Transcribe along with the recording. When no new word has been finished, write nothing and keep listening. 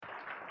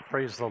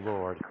Praise the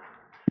Lord.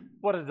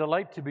 What a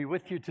delight to be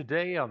with you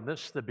today on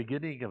this, the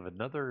beginning of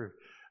another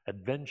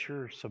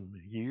adventuresome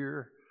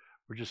year.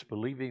 We're just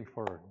believing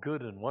for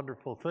good and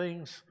wonderful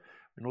things.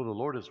 We know the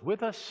Lord is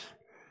with us,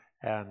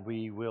 and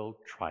we will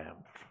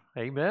triumph.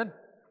 Amen.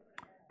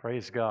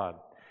 Praise God.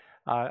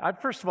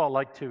 I'd first of all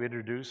like to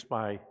introduce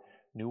my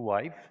new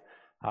wife.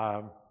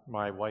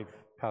 My wife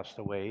passed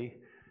away,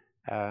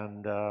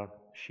 and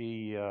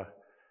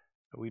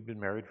we'd been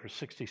married for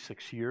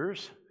 66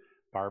 years.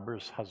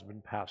 Barbara's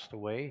husband passed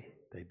away.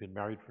 They'd been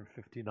married for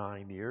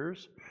 59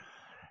 years.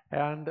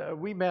 And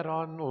we met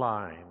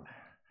online,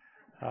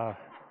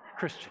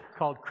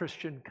 called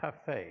Christian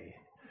Cafe.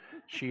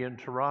 She in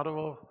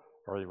Toronto,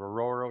 or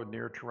Aurora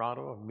near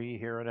Toronto, me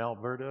here in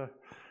Alberta.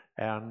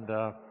 And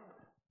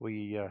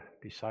we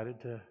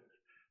decided to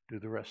do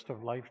the rest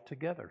of life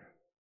together.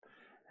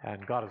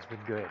 And God has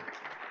been good.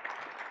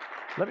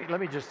 Let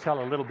me just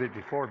tell a little bit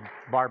before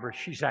Barbara.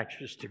 She's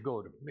anxious to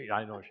go to me.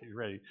 I know she's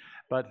ready,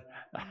 but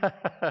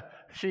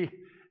she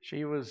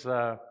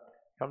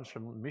comes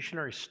from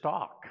missionary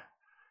stock.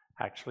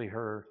 Actually,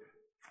 her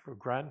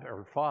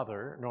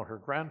grandfather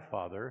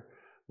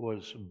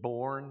was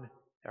born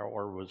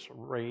or was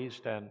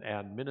raised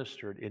and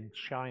ministered in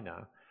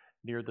China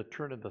near the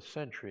turn of the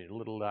century, a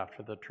little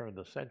after the turn of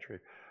the century.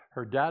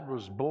 Her dad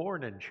was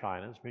born in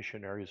China as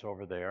missionaries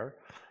over there.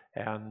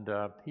 And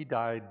he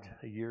died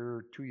 2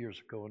 years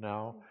ago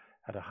now,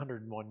 at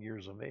 101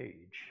 years of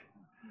age.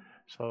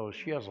 So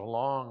she has a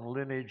long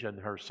lineage, and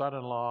her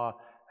son-in-law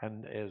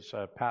is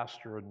a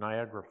pastor in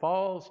Niagara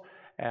Falls,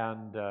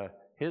 and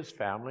his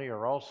family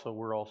were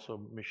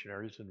also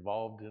missionaries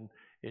involved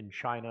in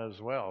China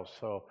as well.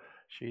 So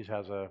she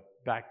has a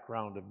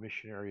background of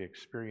missionary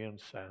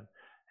experience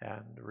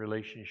and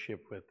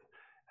relationship with.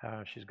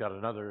 She's got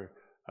another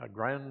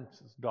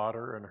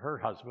granddaughter and her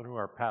husband who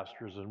are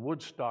pastors in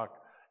Woodstock,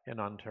 in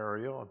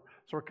Ontario.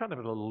 So we're kind of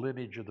in a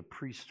lineage of the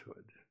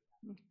priesthood.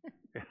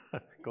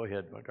 Go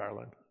ahead, my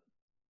Garland.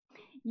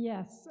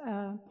 Yes.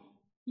 I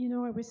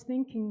was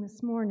thinking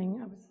this morning,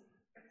 I was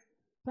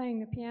playing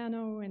the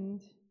piano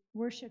and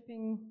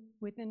worshiping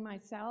within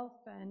myself,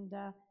 and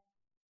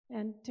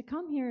to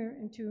come here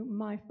into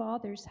my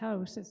Father's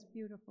house is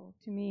beautiful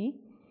to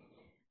me.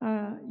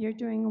 You're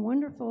doing a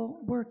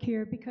wonderful work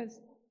here, because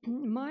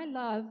my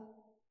love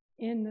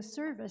in the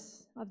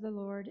service of the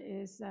Lord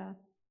is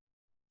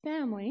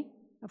family,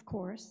 of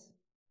course,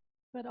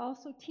 but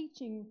also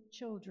teaching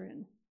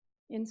children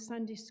in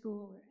Sunday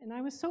school. And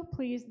I was so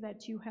pleased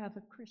that you have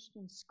a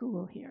Christian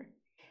school here.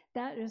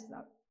 That is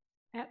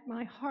at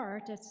my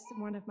heart. It's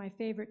one of my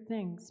favorite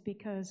things,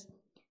 because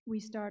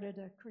we started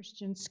a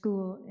Christian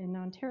school in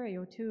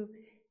Ontario too.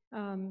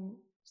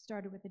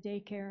 Started with a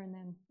daycare, and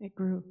then it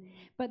grew.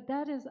 But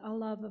that is a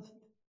love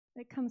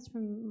it comes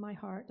from my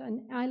heart.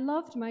 And I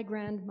loved my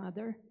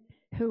grandmother,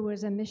 who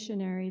was a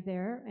missionary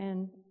there,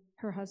 and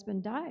her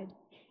husband died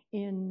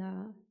in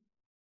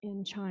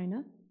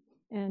China,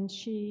 and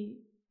she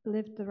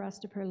lived the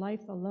rest of her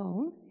life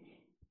alone.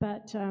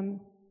 But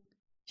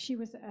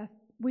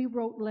we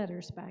wrote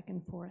letters back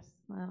and forth.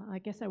 I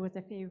guess I was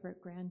a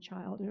favorite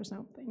grandchild or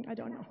something. I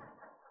don't know.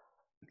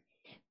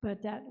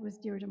 But that was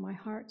dear to my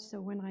heart. So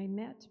when I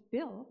met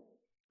Bill,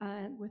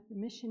 with the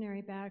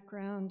missionary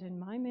background and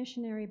my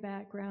missionary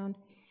background,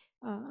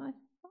 I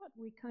thought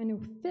we kind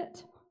of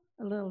fit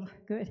a little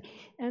good.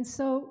 And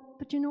so,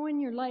 but in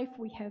your life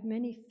we have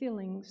many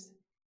fillings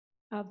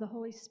of the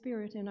Holy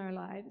Spirit in our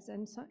lives,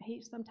 and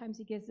sometimes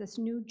he gives us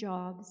new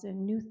jobs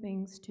and new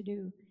things to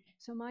do.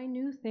 So my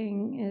new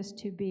thing is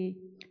to be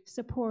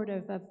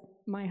supportive of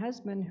my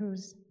husband,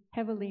 who's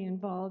heavily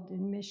involved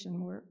in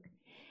mission work.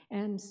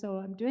 And so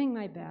I'm doing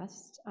my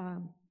best.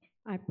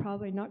 I'm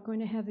probably not going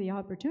to have the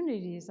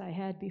opportunities I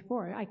had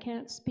before. I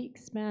can't speak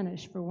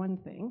Spanish, for one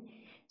thing.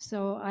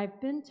 So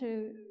I've been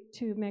to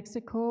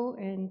Mexico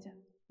and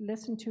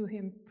listened to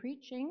him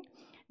preaching,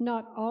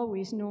 not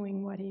always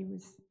knowing what he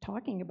was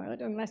talking about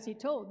unless he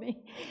told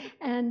me.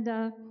 And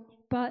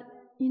but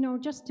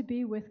just to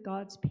be with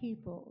God's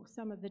people.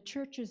 Some of the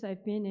churches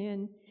I've been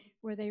in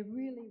where they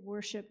really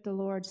worship the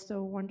Lord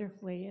so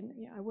wonderfully, and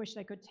I wish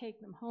I could take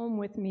them home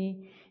with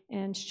me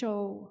and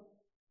show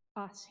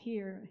us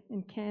here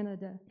in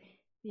Canada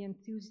the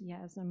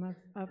enthusiasm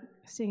of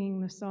singing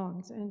the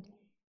songs. And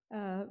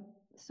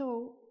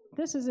so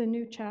this is a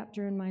new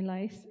chapter in my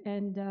life,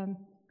 and a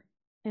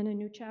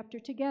new chapter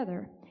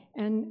together.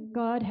 And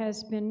God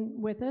has been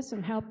with us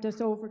and helped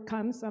us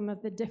overcome some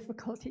of the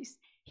difficulties.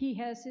 He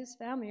has his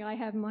family. I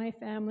have my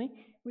family.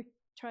 We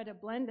try to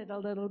blend it a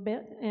little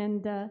bit,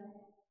 and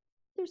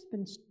there's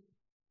been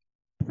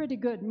pretty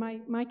good.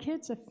 My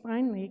kids have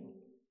finally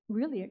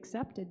really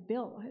accepted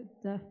Bill.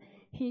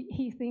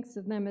 He thinks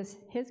of them as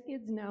his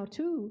kids now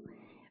too.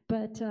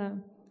 But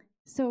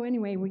so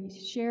anyway, we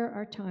share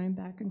our time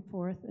back and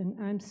forth, and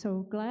I'm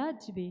so glad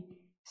to be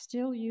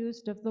still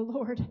used of the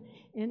Lord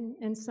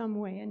in some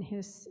way in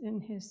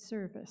his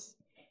service.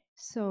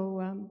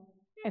 So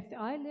if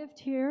I lived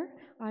here,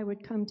 I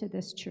would come to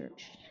this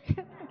church.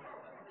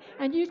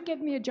 And you'd give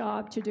me a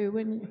job to do,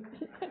 wouldn't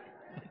you?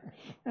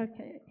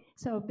 Okay.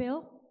 So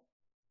Bill,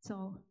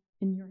 So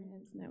in your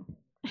hands now.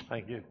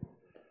 Thank you.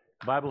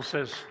 The Bible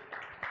says,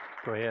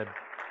 go ahead.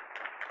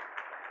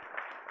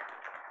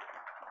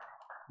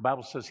 The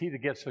Bible says, he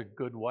that gets a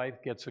good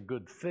wife gets a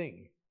good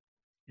thing.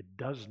 It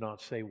does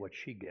not say what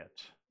she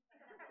gets.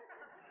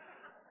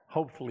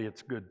 Hopefully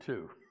it's good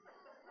too.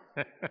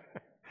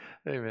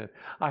 Amen.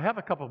 I have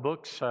a couple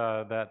books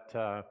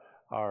that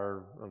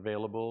are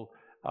available.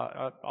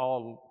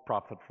 All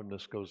profit from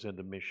this goes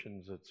into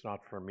missions. It's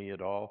not for me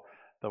at all.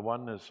 The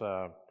one is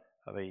the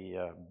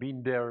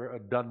Been There,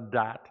 Done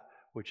That,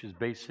 which is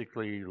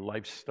basically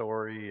life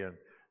story, and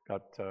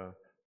got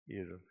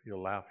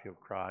you'll laugh, you'll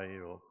cry,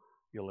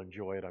 you'll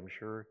enjoy it, I'm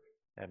sure,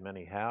 and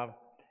many have.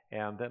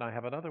 And then I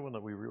have another one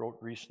that we wrote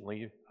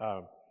recently.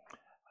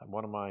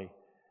 One of my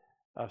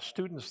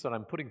students that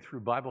I'm putting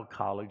through Bible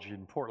college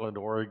in Portland,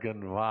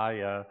 Oregon,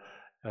 via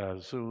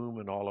Zoom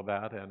and all of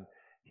that, and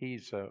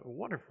he's a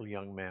wonderful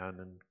young man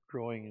and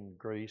growing in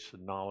grace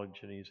and knowledge,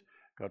 and he's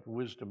got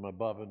wisdom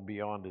above and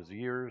beyond his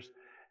years.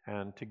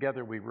 And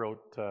together we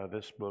wrote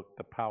this book,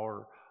 The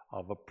Power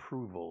of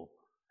Approval.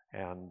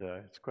 And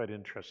it's quite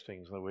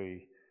interesting the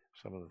way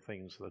some of the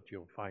things that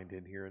you'll find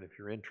in here. And if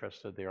you're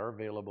interested, they are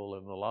available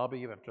in the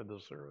lobby after the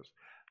service.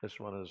 This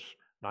one is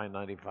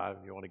 $9.95.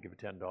 If you want to give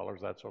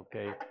 $10, that's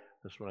okay.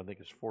 This one I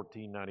think is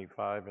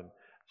 $14.95, and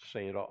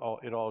say it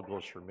all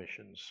goes for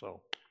missions.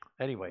 So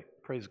anyway,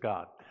 praise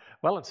God.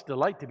 Well, it's a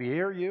delight to be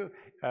here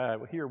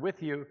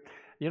with you.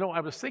 You know,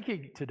 I was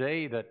thinking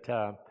today that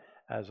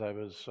as I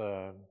was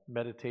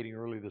meditating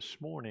early this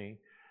morning,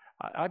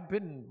 I've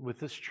been with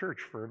this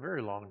church for a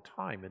very long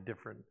time in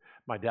different.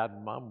 My dad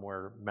and mom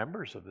were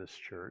members of this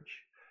church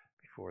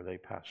before they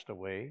passed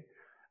away.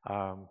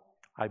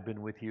 I've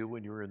been with you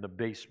when you were in the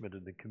basement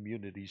in the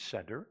community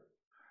center.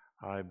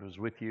 I was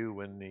with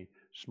you in the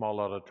small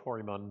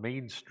auditorium on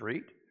Main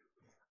Street.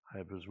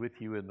 I was with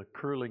you in the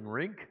curling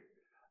rink.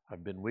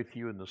 I've been with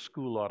you in the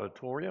school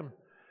auditorium.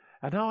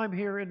 And now I'm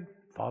here in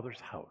Father's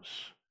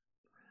house.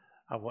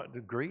 What a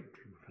great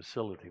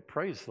facility.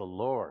 Praise the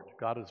Lord.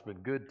 God has been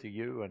good to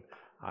you, and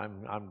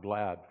I'm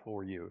glad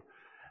for you.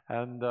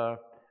 And,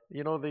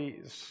 you know,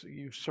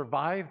 you've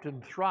survived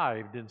and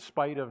thrived in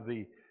spite of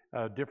the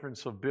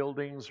difference of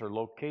buildings or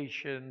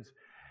locations.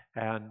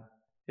 And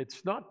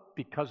it's not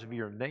because of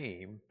your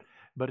name,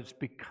 but it's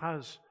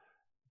because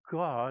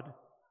God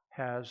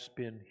has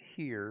been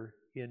here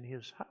in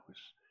his house.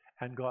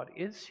 And God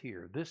is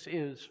here. This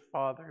is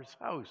Father's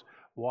house.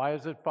 Why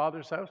is it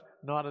Father's house?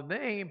 Not a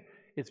name.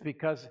 It's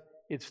because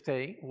it's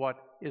saying what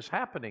is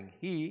happening.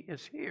 He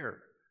is here.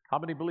 How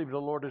many believe the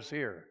Lord is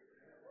here?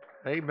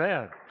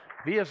 Amen.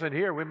 If he isn't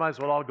here, we might as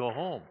well all go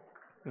home.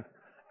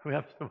 We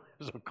have to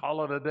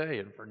call it a day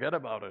and forget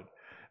about it.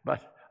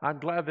 But I'm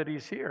glad that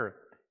he's here.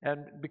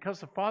 And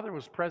because the Father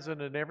was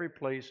present in every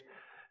place,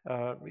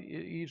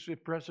 he's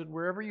present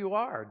wherever you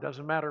are. It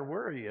doesn't matter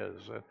where he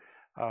is.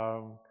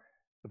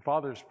 The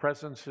Father's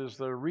presence is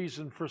the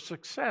reason for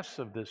success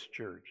of this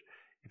church.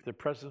 If the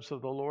presence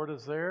of the Lord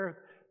is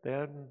there,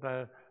 then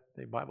the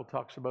Bible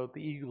talks about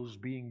the eagles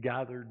being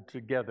gathered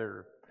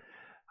together.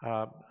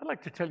 I'd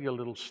like to tell you a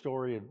little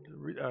story.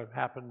 It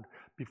happened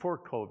before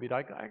COVID.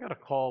 I got a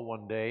call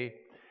one day,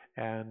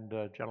 and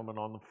a gentleman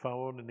on the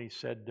phone, and he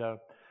said,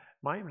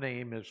 my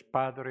name is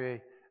Padre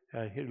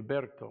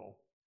Gilberto,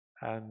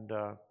 and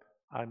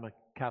I'm a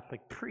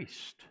Catholic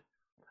priest,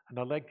 and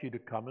I'd like you to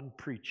come and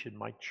preach in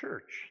my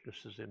church.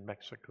 This is in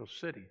Mexico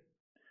City.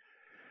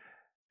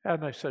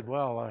 And I said,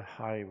 well,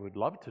 I would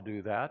love to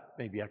do that.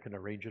 Maybe I can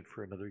arrange it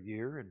for another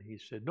year. And he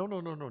said, no,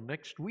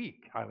 next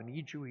week. I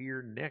need you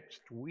here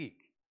next week.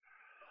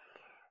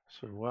 I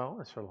said, well,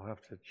 I said, I'll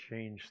have to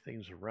change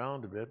things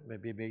around a bit.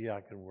 Maybe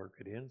I can work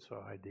it in.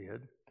 So I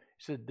did. He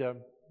said,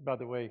 by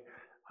the way,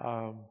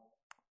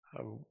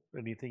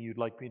 anything you'd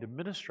like me to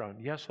minister on?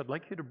 Yes, I'd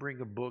like you to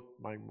bring a book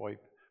my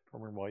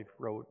former wife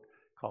wrote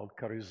called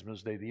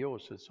Carismas de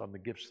Dios. It's on the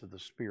gifts of the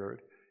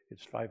Spirit.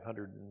 It's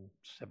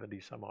 570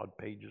 some odd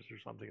pages or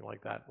something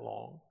like that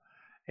long.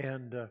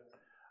 And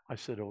I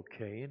said,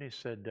 okay. And he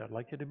said, I'd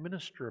like you to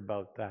minister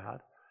about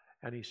that.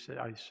 And I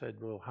said,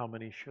 well, how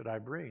many should I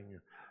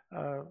bring?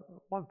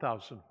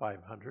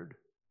 1,500.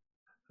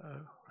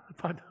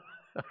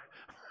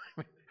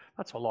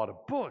 That's a lot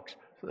of books.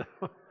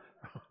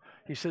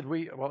 He said,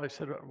 I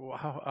said, well,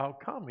 how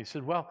come? He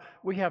said, well,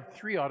 we have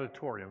 3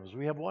 auditoriums.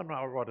 We have one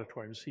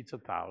auditorium that seats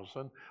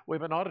 1,000. We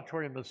have an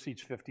auditorium that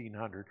seats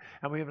 1,500.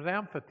 And we have an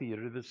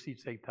amphitheater that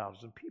seats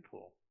 8,000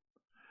 people.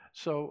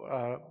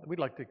 So we'd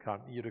like you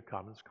to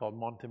come. It's called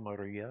Monte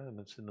Maria, and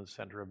it's in the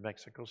center of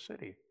Mexico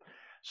City.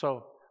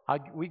 So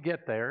we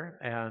get there,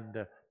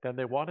 and then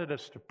they wanted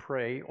us to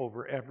pray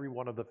over every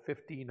one of the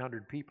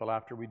 1,500 people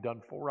after we'd done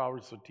 4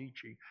 hours of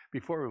teaching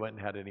before we went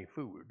and had any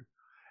food.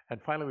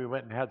 And finally, we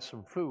went and had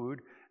some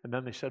food, and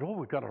then they said, "Oh,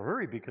 we've got to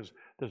hurry because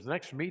this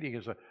next meeting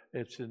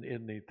it's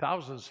in the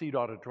 1,000-seat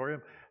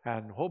auditorium,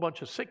 and a whole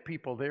bunch of sick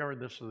people there,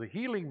 and this is the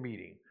healing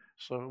meeting."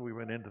 So we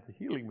went into the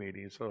healing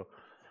meeting. So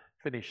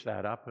finished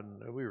that up,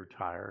 and we were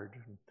tired.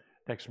 And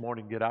next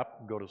morning, get up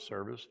and go to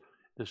service.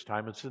 This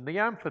time, it's in the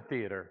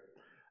amphitheater.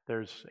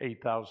 There's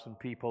 8,000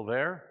 people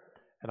there,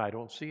 and I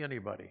don't see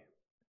anybody.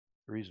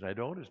 The reason I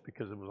don't is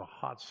because it was a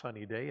hot,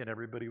 sunny day and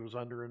everybody was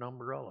under an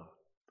umbrella.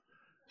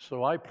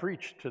 So I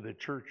preached to the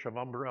church of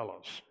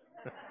umbrellas.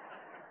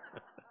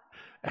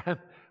 And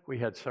we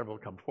had several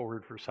come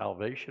forward for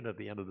salvation at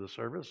the end of the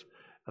service,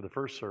 the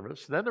first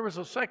service. Then there was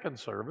a second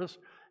service,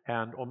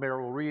 and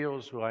Homero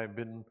Rios, who I've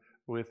been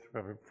with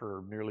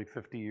for nearly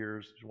 50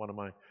 years, is one of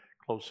my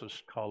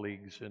closest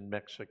colleagues in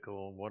Mexico,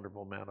 a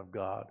wonderful man of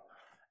God.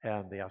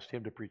 And they asked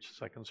him to preach the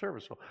second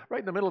service. So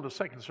right in the middle of the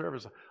second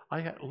service, I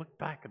had looked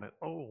back and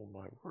oh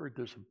my word,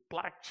 there's a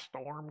black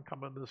storm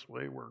coming this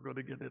way. We're going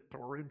to get a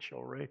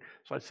torrential rain.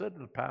 So I said to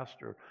the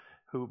pastor,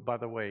 who, by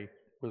the way,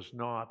 was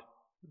not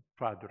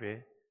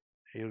Padre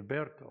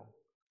Gilberto,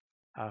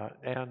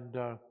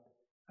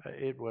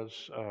 it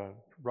was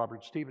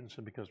Robert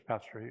Stevenson, because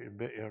Pastor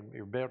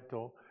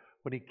Gilberto,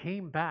 when he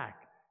came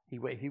back, he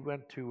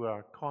went to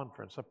a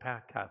conference, a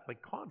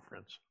Catholic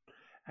conference,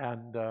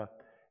 and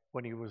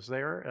when he was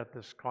there at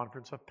this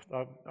conference of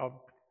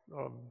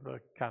the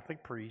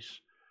Catholic priests,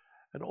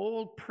 an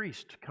old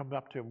priest come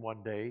up to him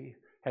one day,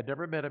 had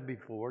never met him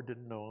before,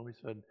 didn't know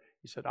him.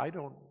 He said, I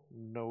don't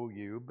know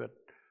you, but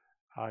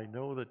I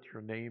know that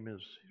your name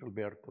is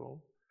Gilberto.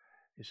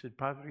 He said,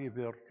 Padre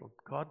Gilberto,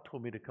 God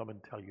told me to come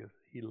and tell you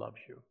he loves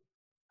you.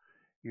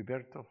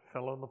 Gilberto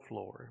fell on the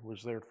floor,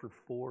 was there for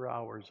 4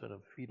 hours in a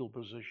fetal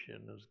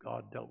position as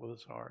God dealt with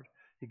his heart.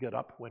 He got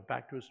up, went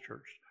back to his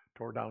church,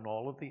 tore down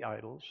all of the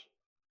idols,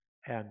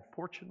 and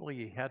fortunately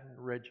he hadn't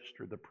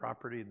registered the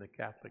property in the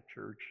Catholic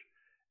Church,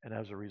 and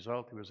as a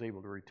result he was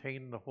able to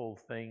retain the whole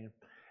thing.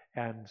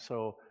 And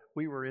so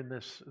we were in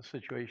this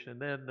situation,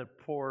 and then the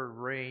poured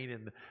rain,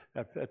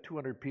 and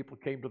 200 people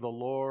came to the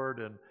Lord,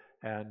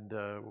 and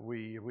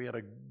we had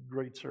a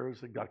great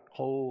service. It got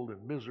cold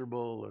and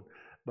miserable,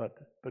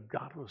 but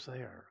God was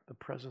there. The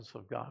presence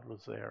of God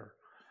was there,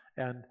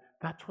 and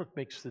that's what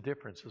makes the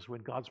difference, is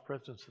when God's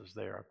presence is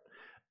there.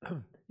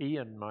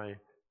 Ian, my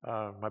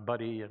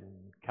buddy and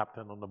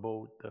captain on the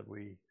boat that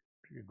we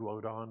go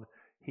out on,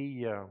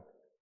 he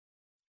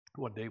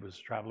one day was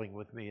traveling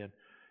with me, and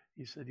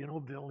he said, you know,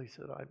 Bill, he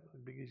said,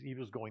 because he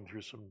was going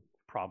through some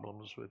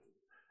problems with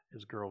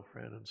his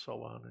girlfriend and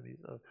so on, and he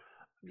said,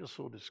 I'm just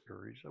so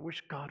discouraged. I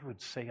wish God would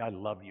say, I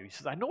love you. He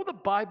says, I know the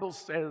Bible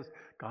says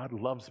God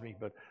loves me,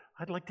 but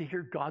I'd like to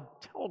hear God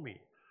tell me.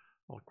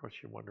 Well, of course,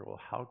 you wonder,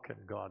 well, how can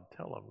God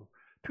tell him?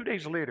 2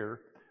 days later,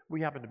 we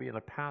happened to be in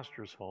a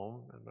pastor's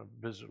home, and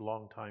visit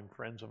longtime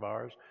friends of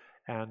ours,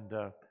 and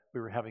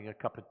we were having a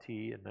cup of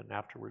tea, and then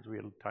afterwards we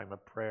had a time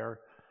of prayer.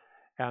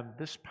 And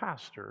this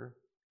pastor,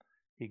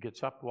 he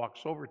gets up,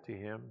 walks over to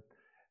him,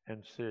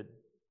 and said,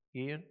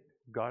 Ian,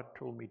 God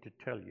told me to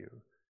tell you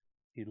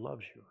he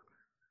loves you.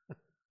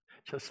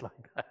 Just like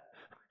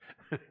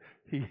that.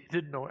 He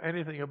didn't know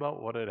anything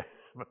about what had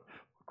happened.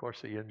 Of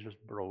course, Ian just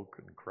broke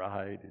and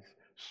cried. He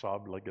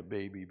sobbed like a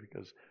baby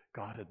because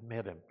God had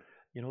met him.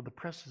 You know, the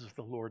presence of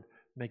the Lord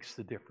makes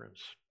the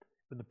difference.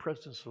 In the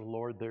presence of the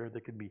Lord, there'll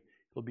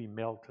be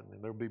melting,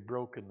 and there'll be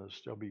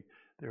brokenness. There'll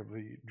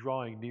be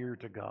drawing near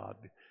to God.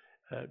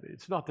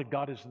 It's not that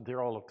God isn't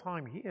there all the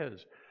time. He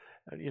is.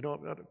 You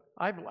know,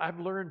 I've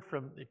learned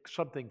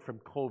something from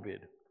COVID.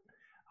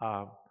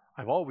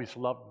 I've always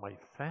loved my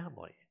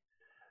family,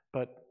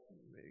 but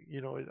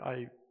you know,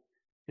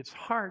 it's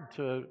hard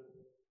to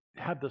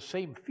have the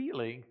same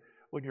feeling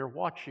when you're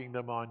watching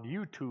them on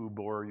YouTube,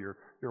 or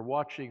you're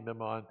watching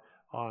them on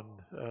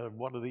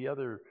one of the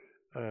other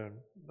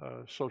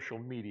social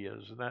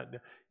medias, and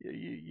that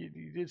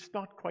it's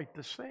not quite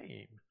the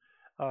same.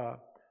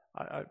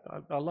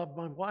 I love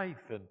my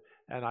wife,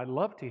 and I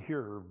love to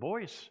hear her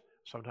voice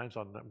sometimes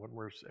when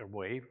we're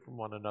away from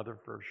one another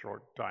for a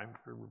short time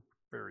for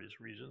various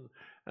reasons,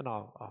 and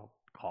I'll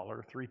call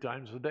her 3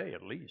 times a day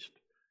at least,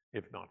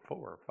 if not 4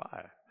 or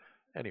 5.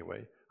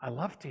 Anyway, I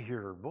love to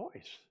hear her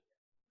voice,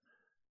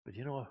 but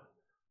you know,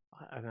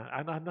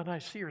 and then I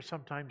see her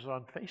sometimes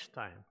on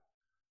FaceTime,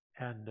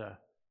 and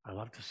I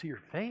love to see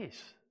her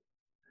face,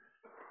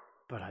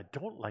 but I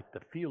don't like the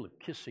feel of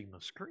kissing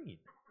the screen.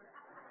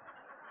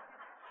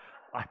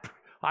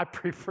 I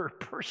prefer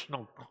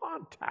personal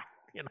contact,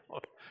 you know.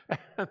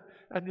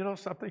 And you know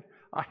something?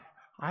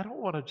 I don't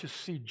want to just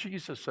see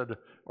Jesus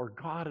or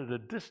God at a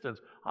distance.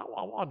 I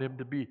want him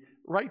to be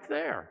right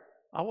there.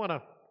 I want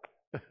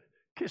to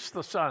kiss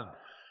the sun.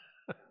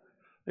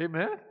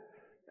 Amen?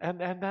 And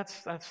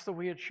that's the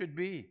way it should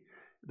be.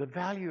 The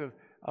value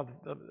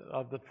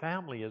of the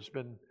family has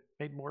been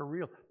made more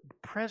real.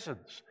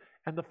 Presence.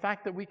 And the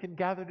fact that we can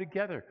gather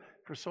together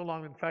for so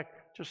long. In fact,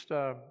 just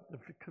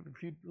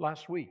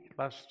last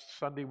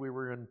Sunday, we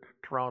were in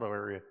Toronto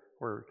area,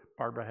 where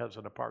Barbara has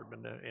an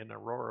apartment in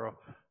Aurora,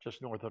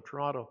 just north of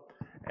Toronto.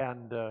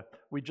 And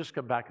we just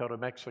come back out of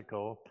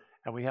Mexico,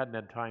 and we hadn't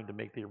had time to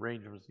make the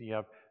arrangements.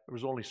 There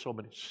was only so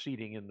much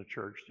seating in the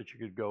church that you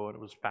could go, and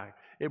it was packed.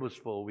 It was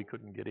full. We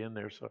couldn't get in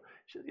there. So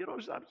she said, you know,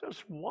 I'm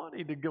just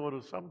wanting to go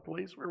to some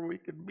place where we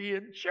can be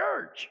in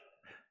church.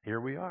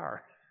 Here we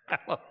are.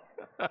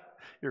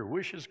 Your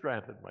wish is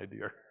granted, my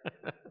dear.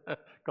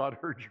 God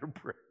heard your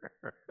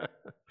prayer.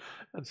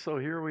 And so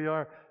here we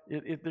are.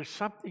 There's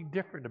something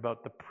different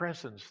about the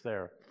presence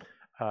there.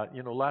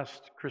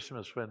 Last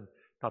Christmas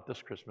not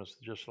this Christmas,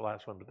 just the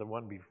last one, but the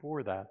one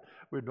before that,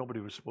 where nobody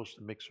was supposed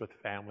to mix with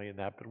family and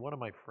that, but one of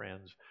my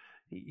friends,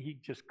 he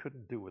just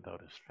couldn't do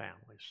without his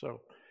family.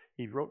 So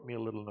he wrote me a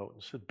little note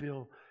and said,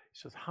 Bill, he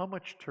says, how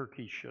much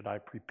turkey should I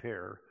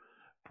prepare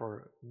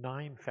for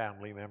 9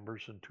 family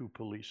members and 2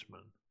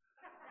 policemen?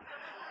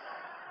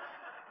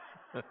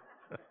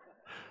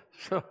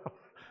 So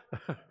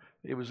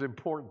it was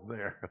important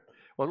there.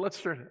 Well,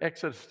 let's turn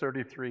Exodus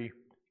 33,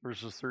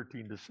 verses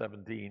 13 to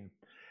 17.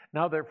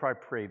 Now therefore I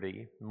pray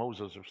thee,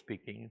 Moses was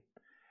speaking,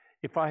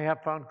 if I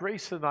have found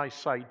grace in thy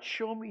sight,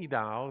 show me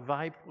now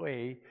thy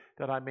way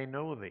that I may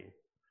know thee,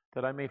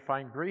 that I may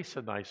find grace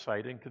in thy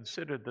sight, and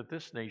consider that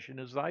this nation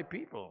is thy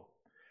people.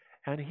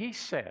 And he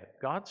said,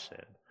 God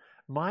said,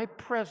 my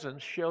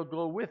presence shall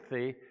go with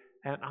thee,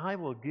 and I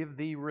will give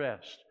thee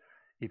rest.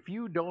 If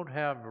you don't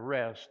have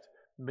rest,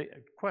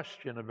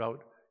 question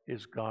about,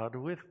 is God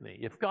with me?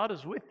 If God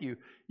is with you,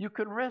 you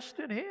can rest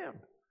in him.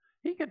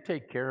 He can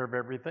take care of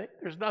everything.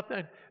 There's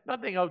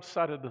nothing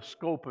outside of the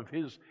scope of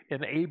his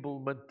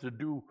enablement to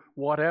do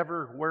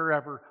whatever,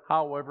 wherever,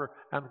 however,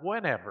 and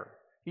whenever.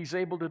 He's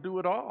able to do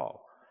it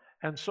all.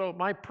 And so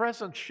my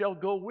presence shall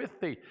go with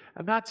thee.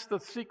 And that's the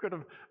secret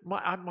of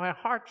my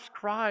heart's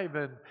cry.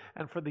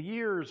 And for the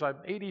years, I'm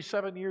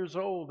 87 years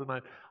old, and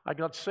I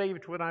got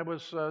saved when I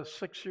was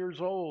 6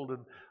 years old, and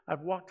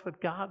I've walked with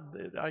God.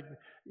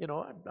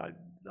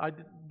 I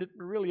didn't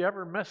really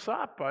ever mess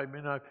up. I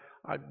mean,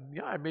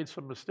 I made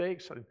some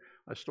mistakes.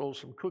 I stole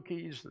some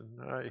cookies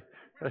and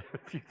a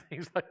few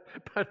things like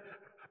that.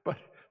 But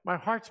my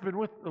heart's been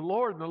with the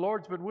Lord, and the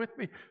Lord's been with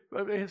me.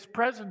 His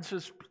presence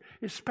is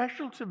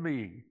special to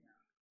me.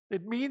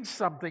 It means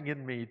something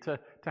in me to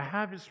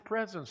have his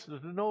presence,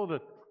 to know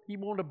that he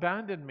won't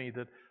abandon me,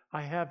 that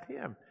I have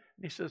him.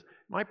 And he says,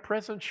 my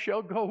presence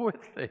shall go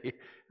with thee,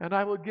 and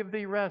I will give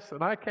thee rest.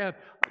 And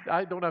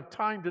I don't have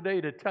time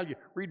today to tell you.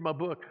 Read my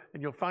book,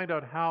 and you'll find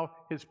out how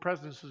his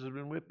presence has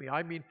been with me.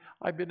 I mean,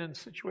 I've been in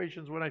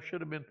situations when I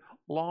should have been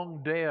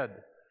long dead,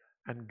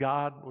 and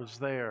God was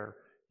there.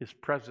 His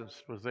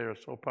presence was there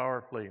so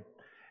powerfully.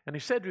 And he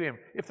said to him,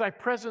 if thy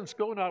presence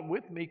go not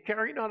with me,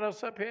 carry not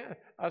us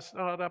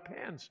not up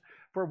hence.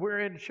 For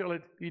wherein shall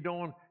it be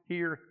known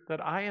here that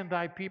I and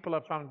thy people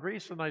have found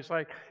grace in thy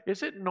sight?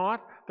 Is it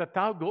not that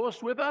thou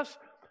goest with us?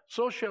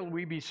 So shall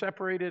we be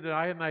separated, and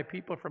I and thy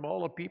people, from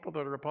all the people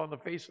that are upon the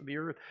face of the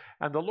earth.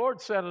 And the Lord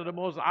said unto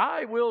Moses,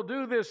 I will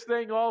do this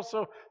thing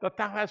also that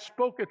thou hast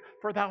spoken,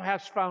 for thou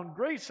hast found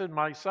grace in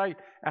my sight,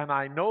 and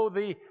I know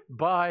thee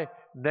by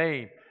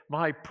name.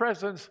 My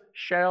presence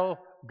shall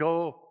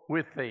go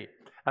with thee.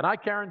 And I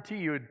guarantee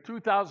you, in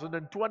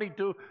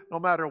 2022, no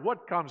matter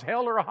what comes,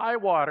 hell or high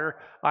water,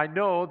 I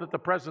know that the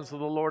presence of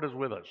the Lord is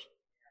with us.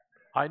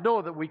 I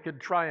know that we can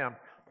triumph.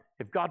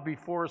 If God be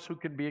for us, who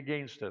can be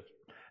against us?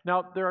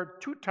 Now, there are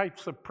 2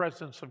 types of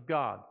presence of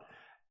God.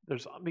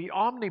 There's the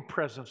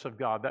omnipresence of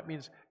God. That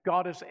means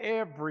God is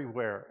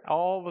everywhere,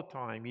 all the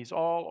time. He's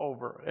all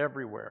over,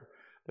 everywhere.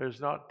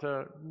 There's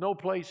no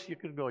place you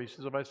can go. He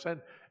says, if I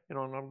send... and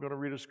I'm going to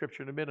read a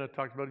scripture in a minute. It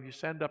talks about if you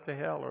send up to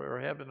hell or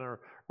heaven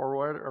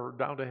or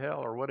down to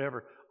hell or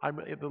whatever,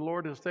 the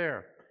Lord is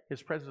there,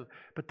 his presence.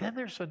 But then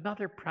there's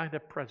another kind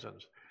of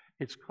presence.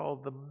 It's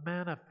called the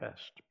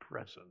manifest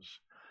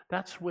presence.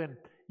 That's when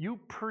you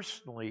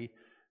personally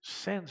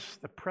sense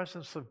the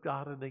presence of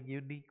God in a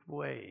unique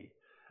way.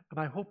 And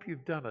I hope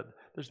you've done it.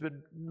 There's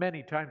been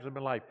many times in my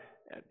life.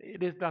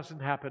 It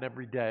doesn't happen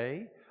every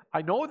day.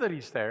 I know that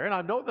he's there, and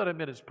I know that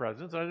I'm in his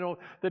presence. I know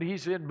that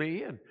he's in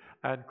me,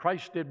 and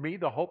Christ in me,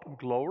 the hope and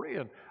glory,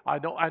 and I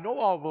know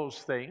all those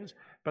things.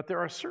 But there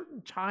are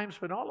certain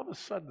times when all of a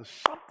sudden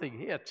something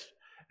hits,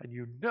 and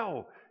you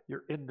know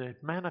you're in the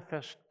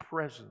manifest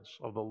presence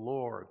of the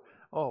Lord.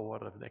 Oh,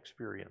 what an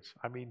experience.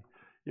 I mean,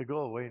 you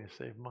go away and you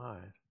say, my,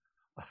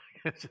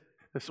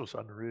 this was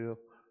unreal.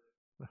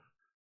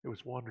 It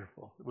was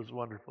wonderful. It was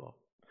wonderful.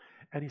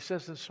 And he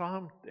says in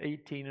Psalm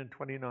 18 and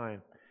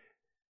 29,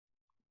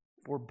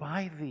 for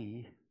by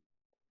thee,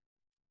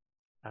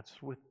 that's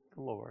with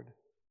the Lord,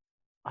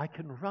 I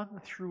can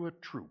run through a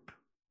troop,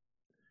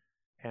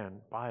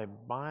 and by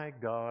my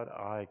God,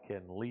 I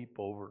can leap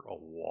over a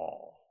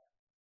wall.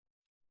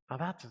 Now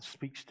that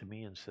speaks to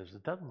me and says,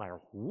 it doesn't matter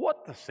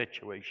what the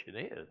situation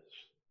is,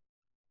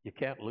 you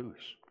can't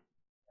lose.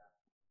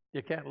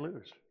 You can't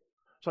lose.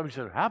 Somebody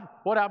said,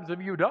 what happens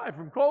if you die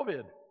from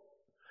COVID?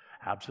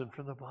 Absent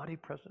from the body,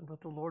 present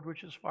with the Lord,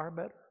 which is far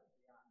better.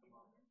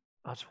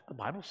 That's what the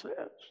Bible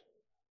says.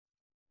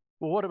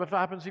 Well, what if it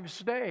happens if you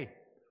stay?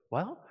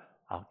 Well,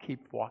 I'll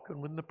keep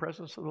walking in the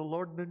presence of the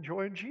Lord and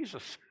enjoying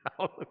Jesus.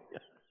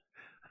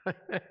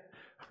 Hallelujah.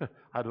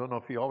 I don't know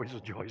if he always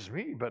enjoys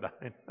me, but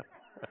I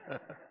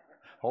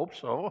hope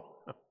so.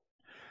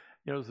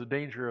 There's the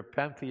danger of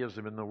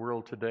pantheism in the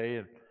world today.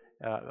 And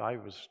I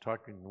was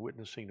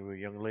witnessing to a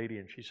young lady,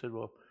 and she said,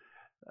 well,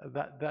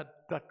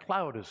 that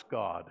cloud is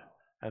God,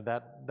 and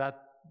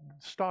that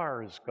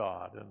star is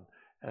God,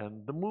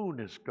 and the moon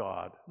is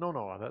God.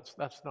 No,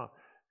 that's not.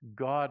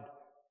 God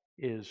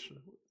is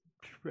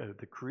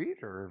the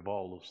creator of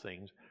all those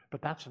things,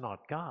 but that's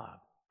not God.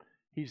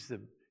 He's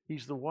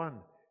the one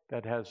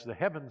that has the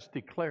heavens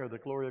declare the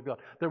glory of God.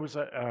 There was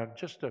about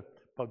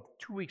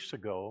 2 weeks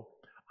ago,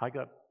 I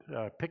got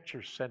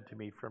pictures sent to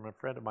me from a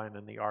friend of mine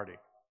in the Arctic,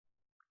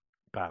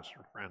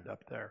 pastor friend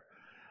up there,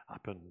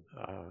 up in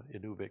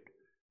Inuvik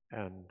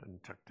and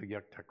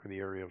Tuktoyaktuk, the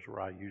areas where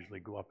I usually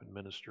go up and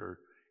minister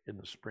in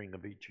the spring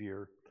of each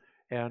year.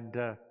 And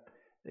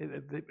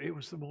it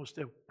was the most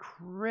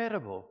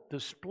incredible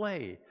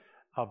display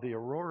of the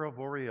aurora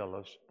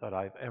borealis that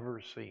I've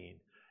ever seen,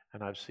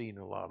 and I've seen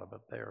a lot of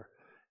it there.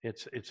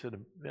 It's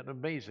an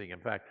amazing. In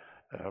fact,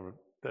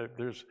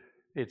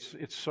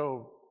 it's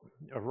so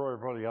aurora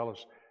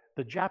borealis.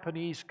 The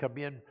Japanese come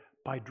in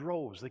by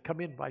droves. They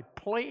come in by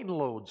plane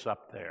loads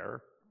up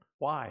there.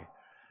 Why?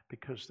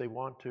 Because they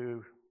want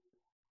to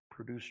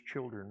produce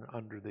children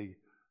under the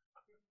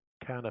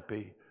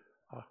canopy.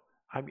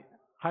 I mean,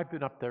 I've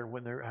been up there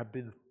when there have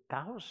been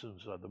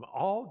thousands of them,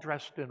 all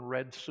dressed in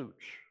red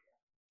suits,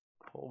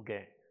 whole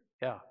gang.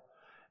 Yeah,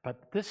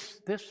 but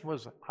this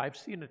was, I've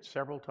seen it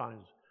several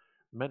times,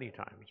 many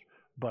times,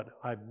 but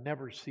I've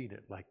never seen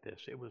it like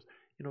this. It was,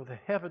 the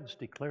heavens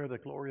declare the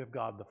glory of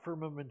God. The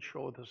firmament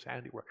showeth his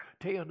handiwork.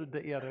 Day unto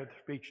day out of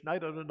speech,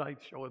 night unto night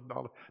showeth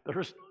knowledge. There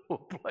is no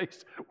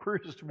place where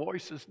his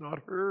voice is not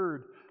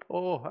heard.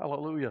 Oh,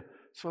 hallelujah.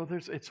 So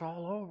it's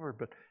all over,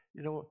 but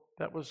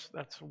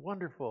that's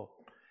wonderful.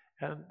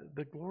 And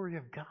the glory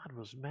of God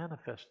was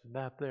manifest in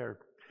that there.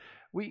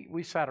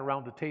 We sat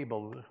around the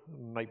table the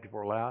night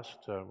before last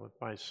with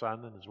my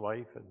son and his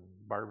wife and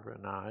Barbara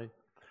and I,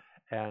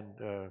 and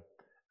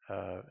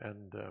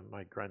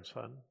my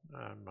grandson,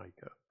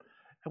 Micah.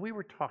 And we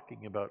were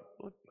talking about,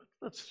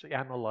 let's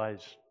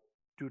analyze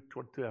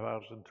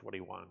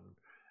 2021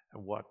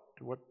 and what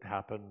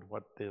happened,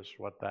 what this,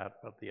 what that,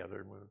 what the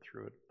other, and we went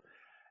through it.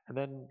 And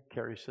then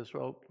Carrie says,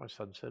 well, my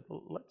son said,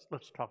 well,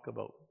 let's talk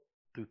about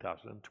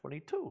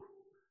 2022.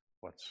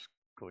 What's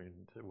going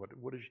to,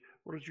 what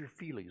is your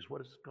feelings?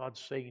 What is God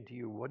saying to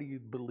you? What do you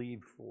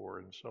believe for?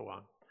 And so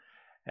on.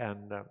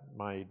 And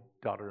my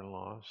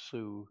daughter-in-law,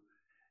 Sue,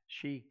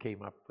 she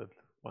came up with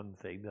one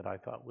thing that I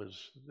thought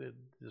was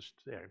just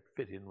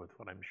fit in with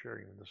what I'm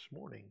sharing this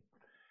morning.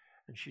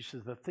 And she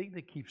says, the thing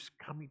that keeps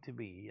coming to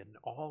me in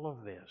all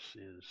of this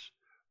is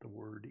the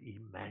word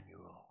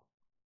Emmanuel.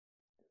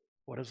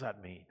 What does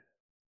that mean?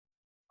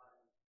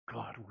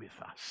 God with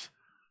us.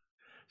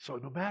 So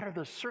no matter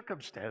the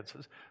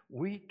circumstances,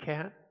 we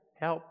can't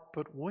help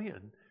but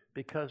win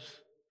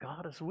because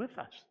God is with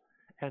us.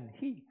 And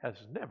he has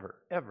never,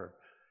 ever,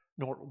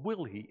 nor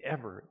will he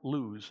ever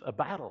lose a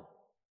battle.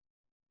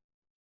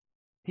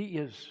 He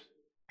is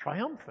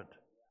triumphant.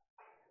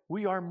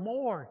 We are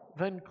more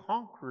than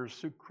conquerors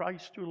through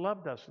Christ who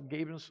loved us and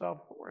gave himself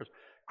for us.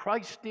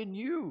 Christ in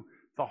you,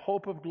 the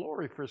hope of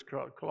glory, for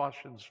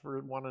Colossians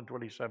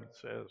 1:27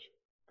 says.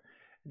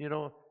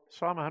 And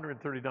Psalm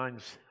 139,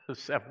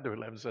 7 to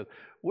 11 says,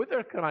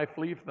 whither can I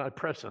flee from thy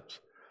presence?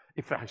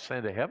 If I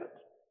ascend to heaven,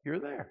 you're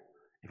there.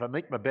 If I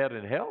make my bed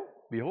in hell,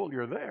 behold,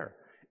 you're there.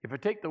 If I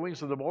take the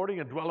wings of the morning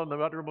and dwell in the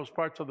uttermost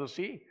parts of the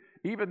sea,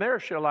 even there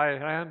shall thy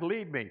hand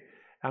lead me,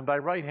 and thy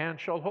right hand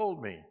shall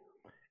hold me.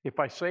 If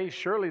I say,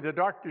 surely the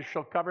darkness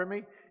shall cover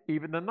me,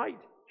 even the night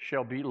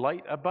shall be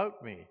light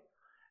about me.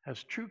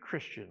 As true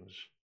Christians,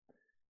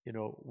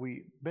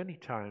 many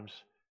times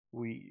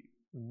we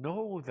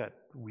know that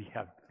we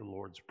have the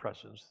Lord's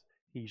presence.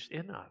 He's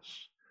in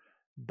us,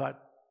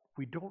 but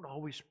we don't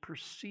always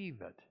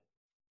perceive it.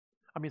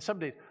 I mean, some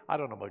days, I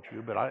don't know about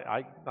you, but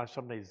I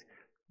some days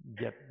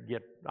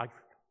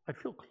I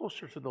feel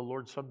closer to the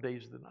Lord some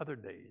days than other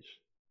days.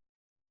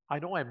 I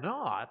know I'm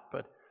not,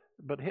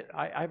 but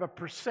I have a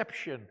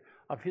perception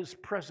of his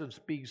presence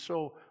being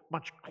so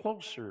much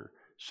closer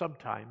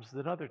sometimes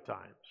than other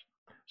times.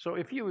 So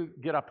if you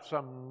get up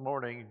some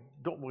morning,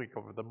 don't wake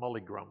up with the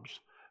mullygrums,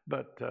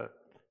 but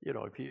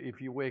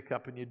if you wake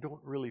up and you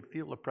don't really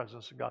feel the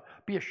presence of God,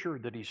 be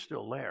assured that he's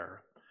still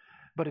there.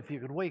 But if you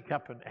can wake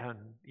up and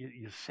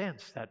you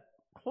sense that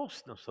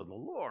closeness of the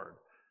Lord,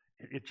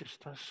 it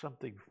just does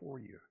something for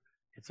you.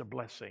 It's a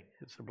blessing.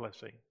 It's a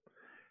blessing.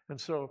 And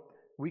so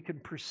we can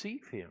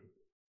perceive him.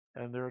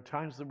 And there are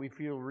times that we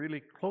feel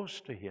really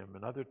close to him,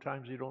 and other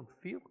times you don't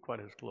feel quite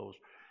as close.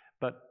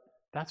 But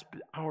that's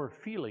our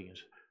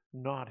feelings,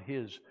 not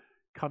his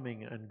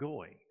coming and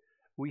going.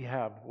 We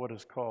have what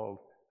is called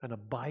an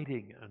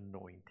abiding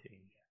anointing.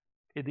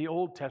 In the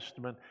Old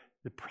Testament,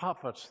 the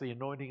prophets, the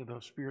anointing of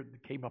the Spirit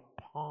came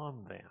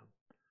upon them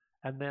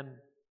and then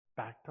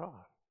backed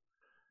off.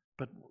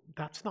 But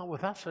that's not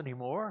with us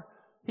anymore.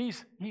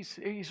 He's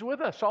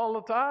with us all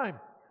the time.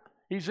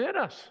 He's in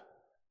us.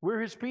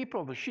 We're his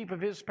people, the sheep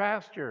of his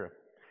pasture.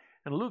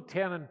 In Luke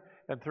 10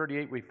 and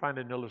 38, we find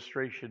an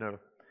illustration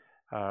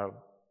of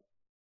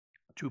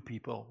two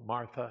people,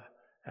 Martha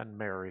and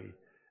Mary.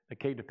 It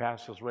came to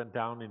pass as went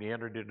down, and he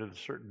entered into a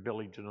certain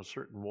village, and a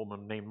certain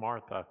woman named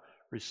Martha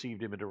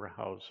received him into her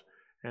house.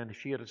 And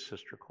she had a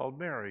sister called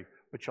Mary,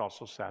 which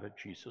also sat at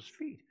Jesus'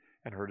 feet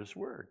and heard his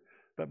word.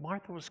 But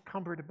Martha was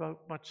cumbered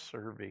about much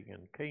serving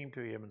and came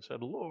to him and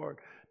said, Lord,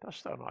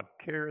 dost thou not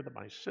care that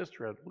my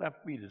sister hath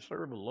left me to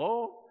serve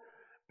alone?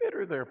 Bid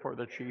her therefore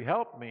that she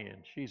help me.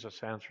 And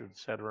Jesus answered and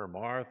said to her,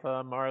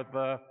 Martha,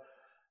 Martha,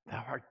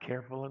 thou art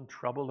careful and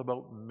troubled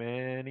about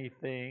many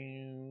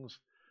things,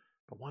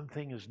 but one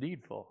thing is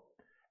needful.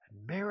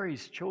 And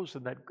Mary's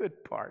chosen that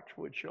good part,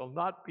 which shall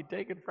not be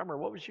taken from her.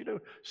 What was she doing?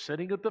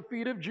 Sitting at the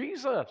feet of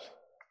Jesus.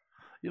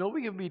 You know,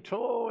 we can be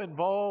so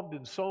involved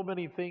in so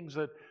many things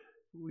that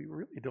we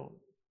really don't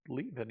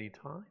leave any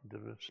time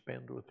to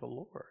spend with the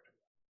Lord.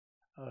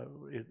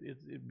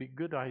 It'd be a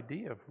good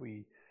idea if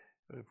we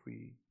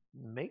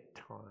make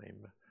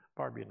time.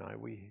 Barbie and I,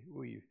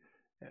 we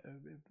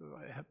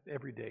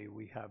every day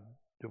we have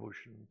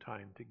devotion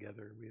time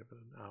together. We have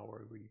an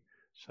hour we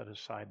set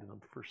aside in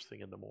the first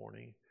thing in the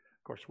morning.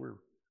 Of course,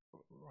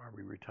 are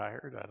we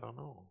retired? I don't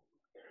know.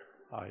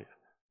 I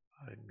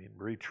mean,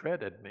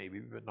 retreaded maybe,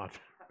 but not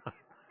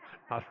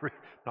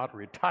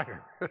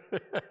retired.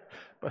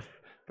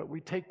 but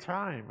we take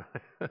time.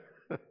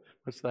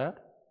 What's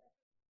that?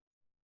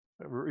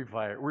 We're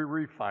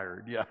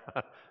refired, yeah.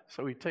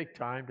 So we take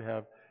time to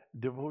have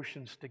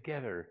devotions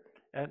together,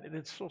 and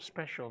it's so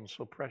special and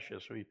so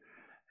precious.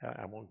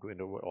 I won't go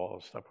into all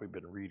the stuff we've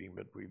been reading,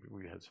 but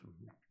we had some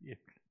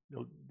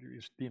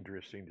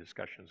interesting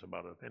discussions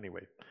about it.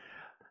 Anyway,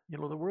 you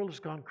know, the world has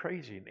gone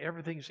crazy, and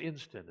everything's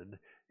instant, and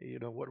you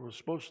know what was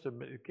supposed to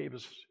give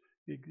us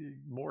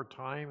more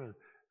time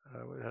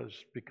has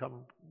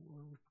become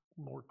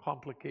more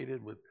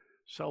complicated with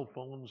cell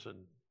phones and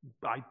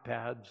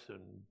iPads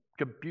and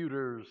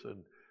computers,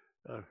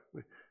 and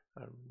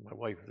my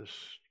wife this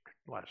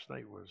last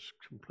night was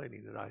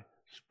complaining that I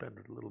spend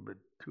a little bit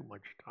too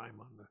much time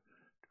on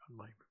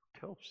my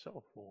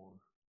cell phone.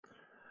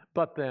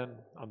 But then,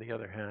 on the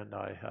other hand,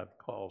 I have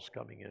calls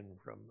coming in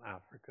from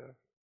Africa,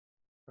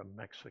 from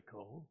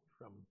Mexico,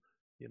 from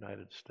the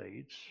United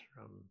States,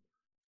 from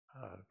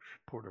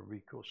Puerto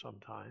Rico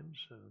sometimes,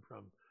 and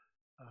from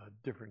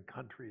different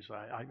countries.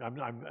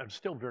 I'm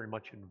still very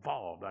much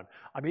involved.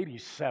 I'm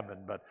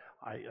 87, but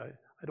I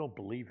don't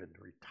believe in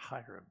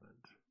retirement.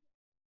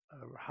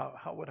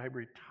 How would I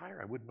retire?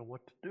 I wouldn't know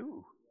what to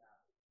do.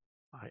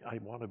 I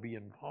want to be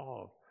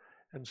involved.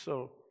 And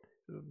so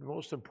the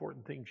most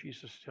important thing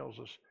Jesus tells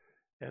us,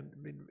 and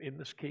in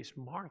this case,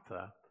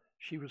 Martha,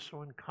 she was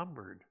so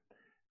encumbered.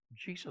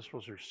 Jesus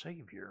was her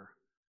Savior,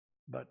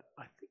 but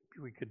I think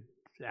we could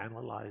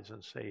analyze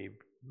and say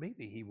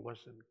maybe he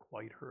wasn't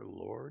quite her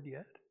Lord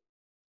yet.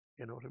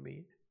 You know what I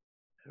mean?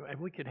 And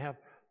we could have,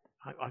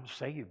 I'm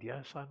saved.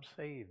 Yes, I'm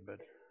saved, but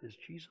is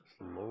Jesus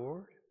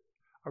Lord?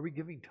 Are we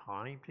giving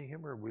time to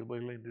him, or are we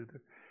willing to do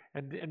that?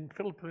 And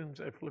Philippians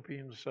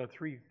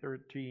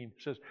 3:13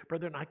 says,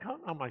 Brethren, I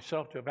count on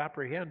myself to have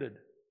apprehended,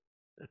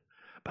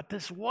 but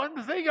this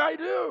one thing I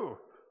do.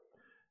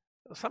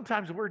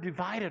 Sometimes we're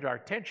divided, our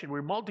attention,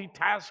 we're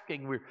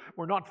multitasking,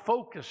 we're not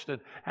focused,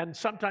 and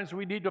sometimes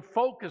we need to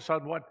focus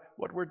on what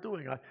we're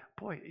doing.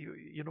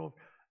 You know,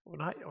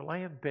 when I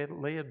lay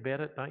in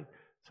bed at night,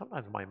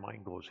 sometimes my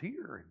mind goes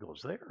here, it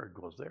goes there,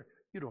 it goes there.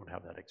 You don't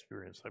have that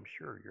experience, I'm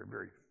sure. You're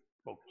very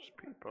focused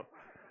people.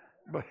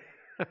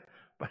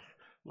 But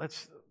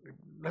let's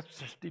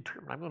just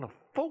determine, I'm going to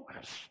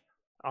focus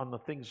on the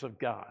things of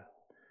God.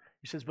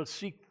 He says, but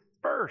seek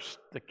first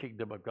the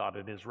kingdom of God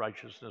and his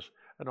righteousness,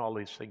 and all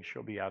these things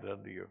shall be added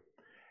unto you.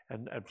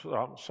 And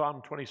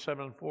Psalm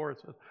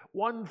 27:4 says,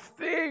 one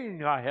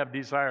thing I have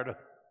desired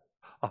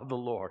of the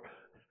Lord.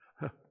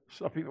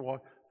 Some people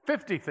want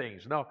 50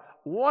 things. No,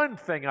 one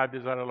thing I've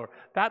desired of the Lord.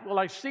 That will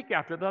I seek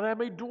after, that I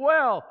may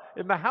dwell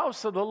in the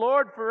house of the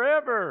Lord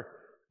forever,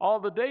 all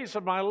the days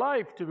of my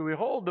life, to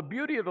behold the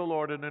beauty of the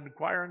Lord and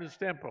inquire in his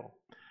temple.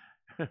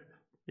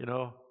 You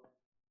know,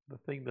 the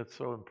thing that's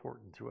so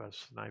important to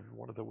us, and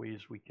one of the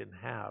ways we can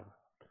have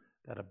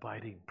that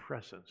abiding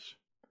presence,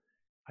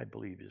 I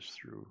believe, is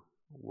through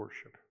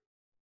worship.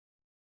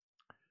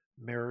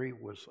 Mary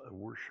was a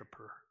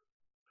worshiper.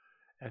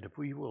 And if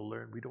we will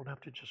learn, we don't have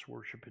to just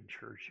worship in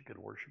church. You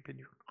can worship in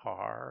your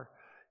car.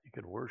 You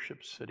can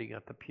worship sitting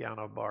at the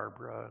piano,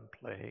 Barbara, and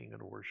playing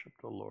and worship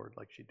the Lord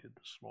like she did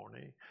this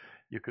morning.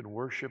 You can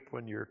worship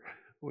when you're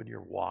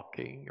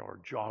walking or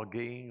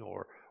jogging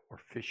or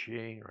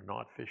fishing or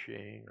not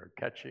fishing or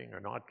catching or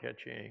not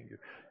catching.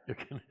 You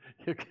can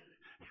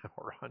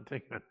or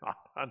hunting or not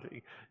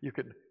hunting. You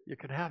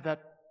can have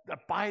that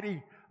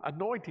abiding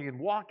anointing and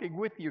walking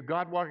with you,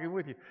 God walking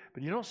with you.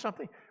 But you know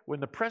something?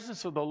 When the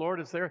presence of the Lord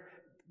is there,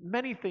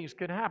 many things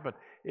can happen.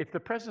 If the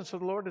presence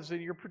of the Lord is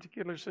in your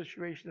particular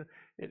situation,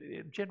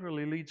 it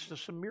generally leads to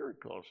some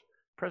miracles.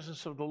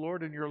 Presence of the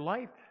Lord in your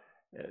life,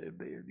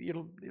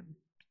 it'll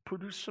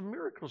produce some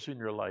miracles in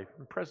your life.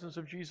 The presence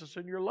of Jesus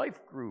in your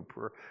life group,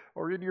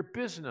 or in your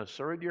business,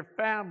 or in your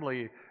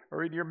family,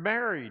 or in your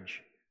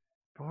marriage.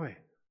 Boy,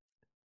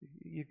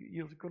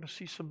 you're going to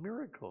see some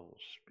miracles,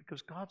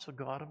 because God's a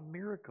God of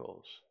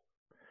miracles.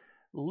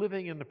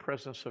 Living in the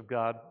presence of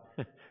God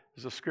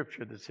is a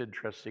scripture that's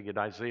interesting in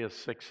Isaiah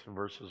 6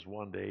 verses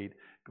 1 to 8. It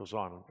goes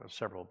on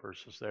several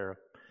verses there.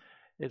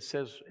 It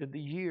says, in the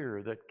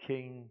year that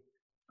King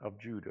of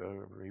Judah,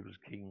 or he was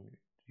King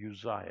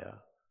Uzziah,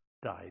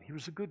 died. He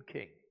was a good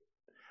king.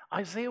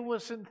 Isaiah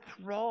was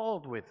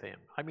enthralled with him.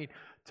 I mean,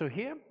 to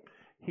him,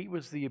 he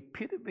was the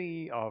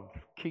epitome of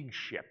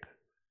kingship,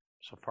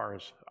 so far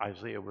as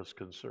Isaiah was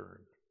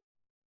concerned.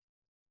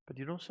 But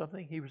you know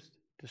something? He was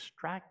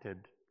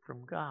distracted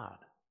from God.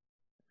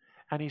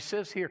 And he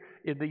says here,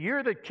 in the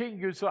year that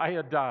King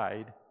Uzziah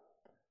died,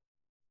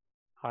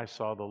 I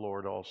saw the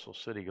Lord also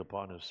sitting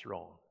upon his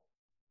throne.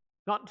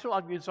 Not until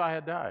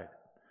Uzziah died.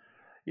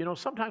 You know,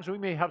 sometimes we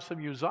may have some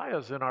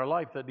Uzziahs in our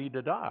life that need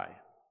to die.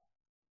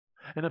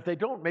 And if they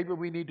don't, maybe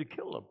we need to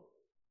kill them.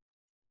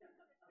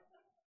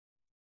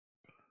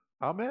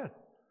 Amen.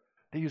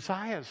 The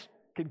Uzziahs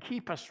can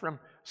keep us from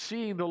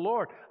seeing the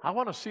Lord. I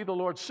want to see the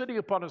Lord sitting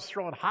upon his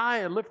throne, high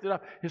and lifted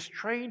up. His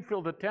train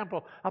filled the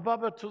temple.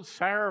 Above it stood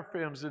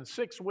seraphims and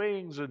 6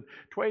 wings, and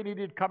twain he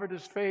did cover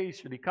his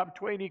face, and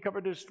twain he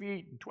covered his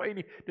feet, and twain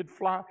he did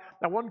fly.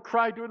 And one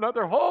cried to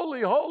another,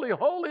 Holy, holy,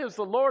 holy is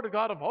the Lord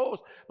God of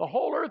hosts. The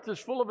whole earth is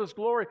full of his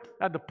glory.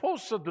 And the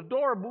posts of the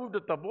door moved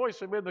at the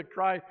voice of him that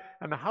cried,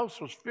 and the house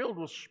was filled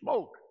with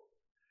smoke.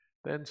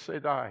 Then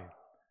said I,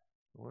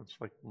 well, it's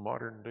like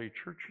modern day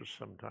churches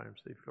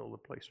sometimes. They fill the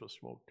place with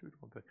smoke too,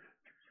 don't they?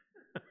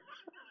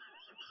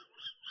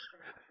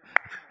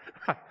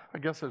 I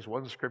guess there's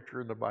one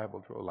scripture in the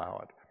Bible to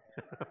allow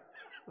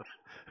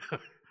it.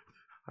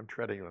 I'm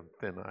treading on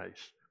thin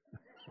ice.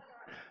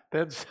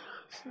 Then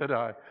said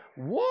I,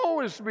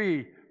 Woe is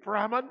me, for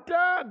I'm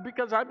undone,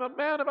 because I'm a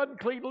man of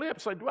unclean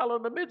lips. I dwell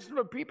in the midst of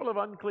a people of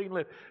unclean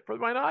lips. For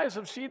mine eyes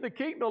have seen the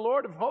King, the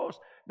Lord of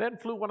hosts. Then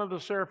flew one of the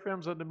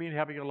seraphims unto me,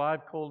 having a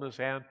live coal in his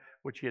hand,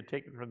 which he had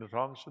taken from the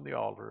tongs from the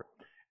altar.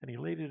 And he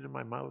laid it in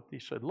my mouth. He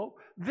said, Lo,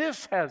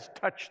 this has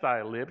touched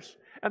thy lips,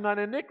 and thine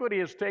iniquity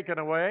is taken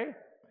away,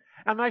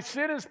 and thy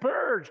sin is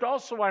purged.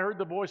 Also I heard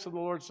the voice of the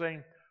Lord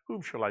saying,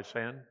 Whom shall I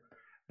send?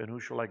 And who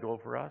shall I go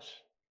for us?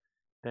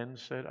 Then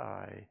said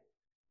I,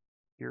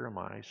 Here am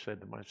I,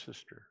 said to my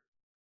sister.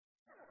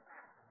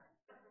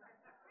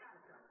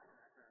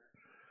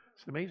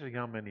 It's amazing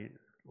how many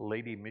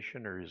lady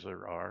missionaries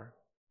there are.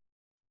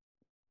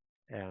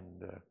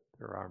 And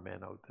there are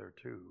men out there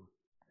too.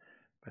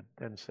 But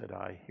then said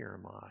I, Here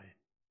am I,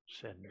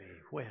 send me.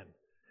 When?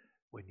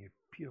 When you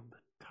feel the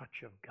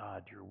touch of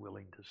God, you're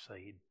willing to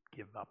say,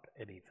 give up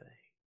anything.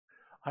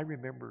 I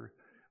remember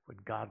when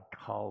God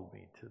called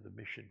me to the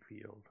mission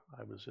field.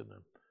 I was in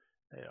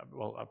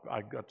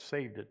I got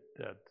saved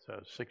at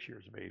 6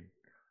 years of age.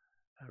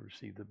 I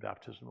received the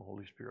baptism of the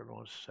Holy Spirit when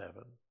I was 7.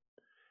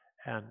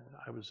 And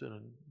I was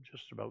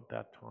just about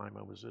that time,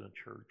 I was in a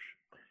church.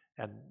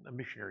 And a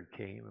missionary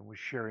came and was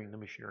sharing the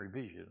missionary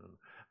vision.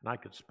 And I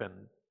could spend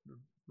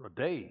a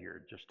day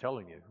here just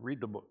telling you, read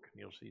the book,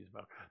 and you'll see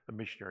about the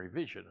missionary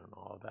vision and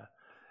all of that.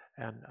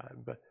 And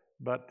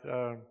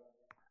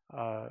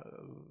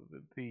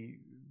the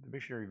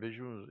missionary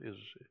vision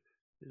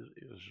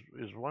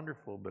is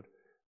wonderful. But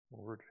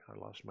Lord, I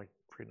lost my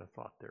train of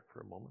thought there for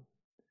a moment.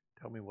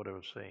 Tell me what I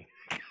was saying.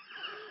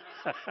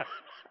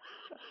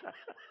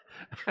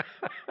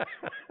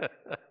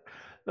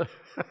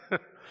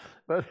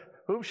 But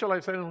whom shall I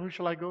send and who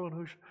shall I go,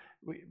 and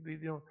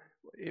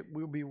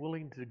we'll be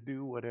willing to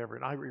do whatever.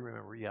 And I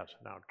remember, yes,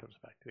 now it comes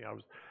back to me.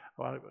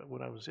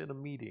 When I was in a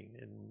meeting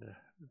in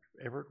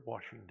Everett,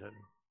 Washington,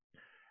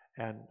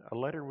 and a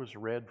letter was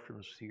read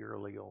from Sierra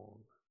Leone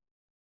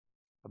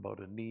about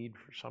a need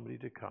for somebody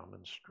to come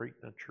and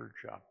straighten a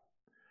church up.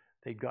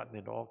 They'd gotten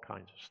into all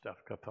kinds of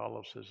stuff,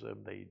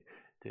 Catholicism. They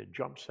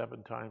jumped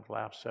 7 times,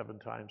 laughed 7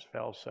 times,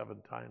 fell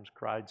 7 times,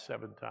 cried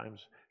 7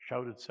 times,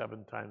 shouted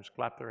 7 times,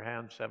 clapped their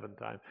hands 7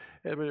 times.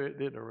 They were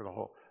the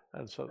whole.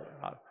 And so,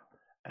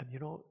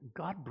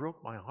 God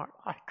broke my heart.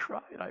 I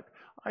cried.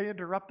 I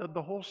interrupted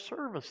the whole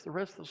service, the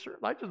rest of the service.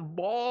 I just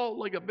bawled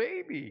like a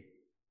baby.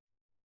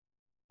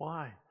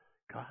 Why?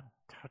 God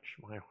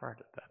touched my heart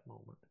at that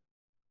moment.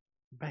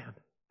 Man,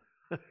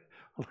 I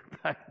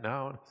look back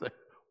now and say,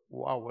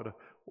 wow,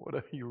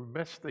 you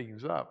messed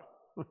things up.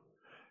 But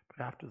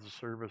after the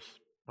service,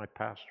 my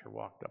pastor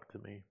walked up to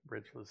me,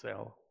 Bridge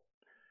Lazelle.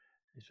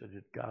 He said,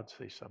 did God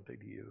say something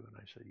to you? And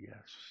I said,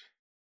 yes.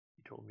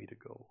 He told me to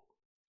go.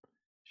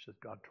 He said,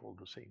 God told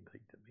the same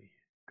thing to me.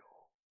 Go.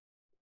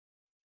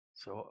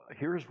 So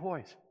hear his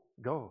voice.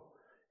 Go.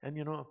 And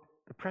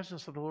the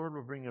presence of the Lord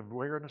will bring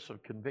awareness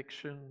of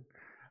conviction,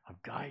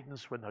 of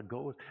guidance when thou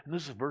goest. And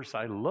this is a verse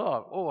I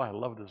love. Oh, I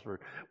love this verse.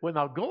 When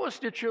thou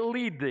goest, it shall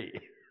lead thee.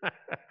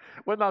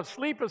 When thou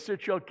sleepest,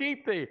 it shall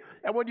keep thee.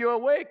 And when you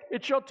awake,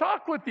 it shall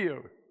talk with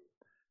you.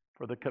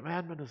 For the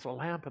commandment is a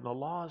lamp, and the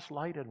law is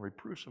light, and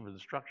reproofs of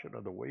instruction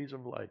are the ways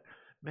of life.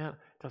 Man,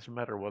 it doesn't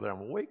matter whether I'm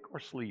awake or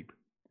asleep.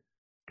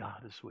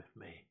 God is with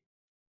me.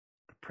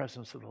 The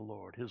presence of the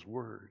Lord, his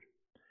word.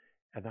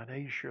 And then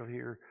you shall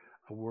hear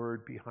a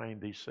word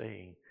behind thee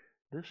saying,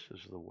 this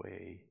is the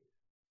way,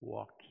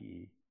 walk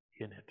ye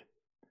in it.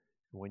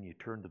 When you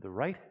turn to the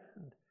right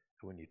hand,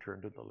 and when you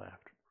turn to the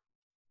left,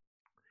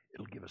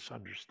 it'll give us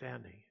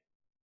understanding.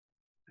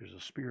 There's a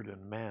spirit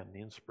in man,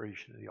 the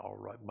inspiration of the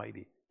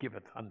Almighty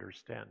giveth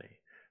understanding.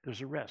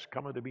 There's a rest.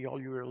 Come unto me,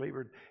 all you who are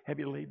labored,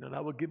 heavy laden, and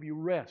I will give you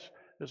rest.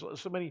 There's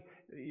so many,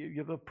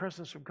 the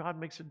presence of God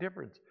makes a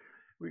difference.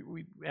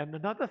 And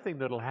another thing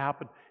that'll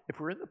happen, if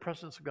we're in the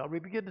presence of God, we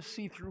begin to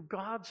see through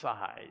God's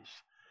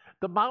eyes.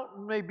 The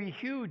mountain may be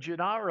huge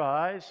in our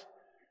eyes,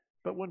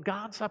 but when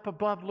God's up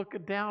above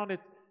looking down,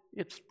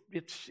 it's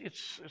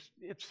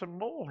a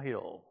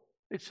molehill.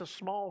 It's a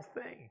small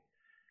thing.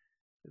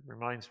 It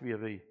reminds me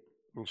of the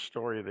little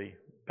story of the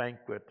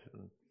banquet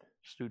and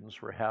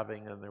students were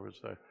having, and there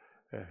was a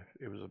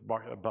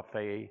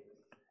buffet,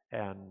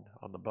 and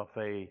on the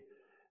buffet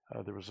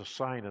there was a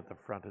sign at the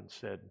front and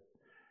said,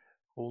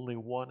 "Only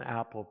one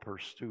apple per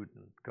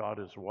student. God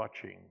is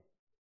watching."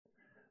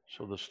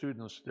 So the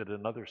students did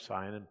another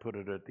sign and put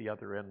it at the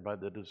other end by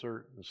the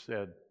dessert and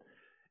said,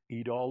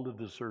 "Eat all the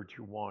dessert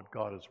you want.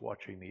 God is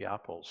watching the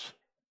apples."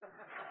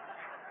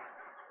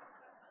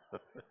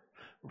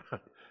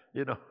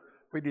 You know,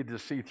 we need to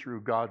see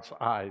through God's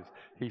eyes.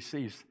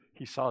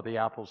 He saw the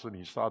apples and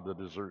he saw the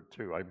dessert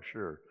too, I'm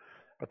sure.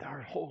 But thou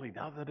art holy,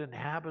 thou that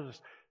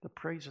inhabitest the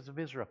praises of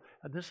Israel.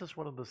 And this is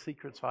one of the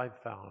secrets I've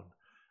found.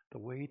 The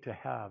way to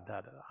have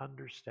that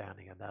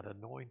understanding and that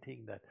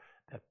anointing,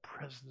 that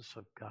presence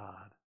of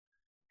God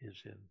is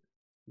in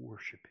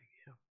worshiping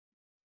Him.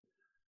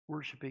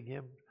 Worshiping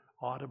Him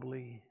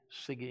audibly,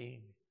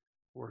 singing,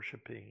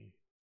 worshiping,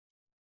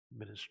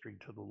 ministering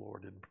to the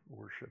Lord in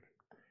worship.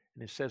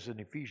 And it says in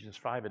Ephesians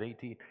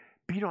 5:18,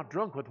 "Be not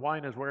drunk with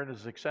wine as wherein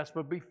is excess,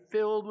 but be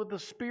filled with the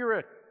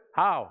Spirit."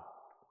 How?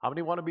 How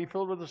many want to be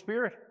filled with the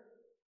Spirit?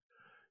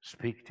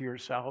 Speak to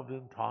yourself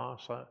in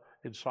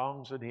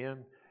songs and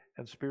hymns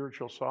and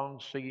spiritual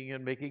songs, singing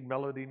and making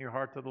melody in your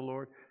heart to the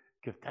Lord.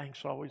 Give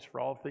thanks always for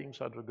all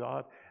things unto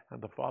God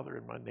and the Father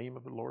in my name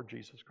of the Lord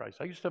Jesus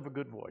Christ. I used to have a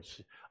good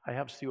voice. I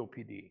have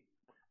COPD,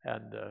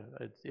 and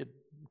it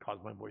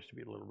caused my voice to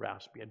be a little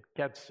raspy. I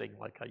can't sing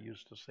like I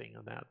used to sing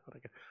and that, but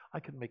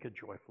I can make a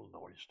joyful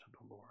noise to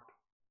the Lord.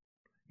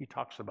 He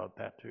talks about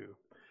that too.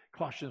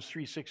 Colossians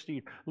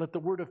 3:16, "Let the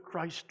word of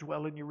Christ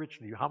dwell in you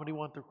richly." How many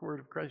want the word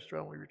of Christ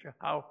dwell in you richly?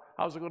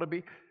 How's it going to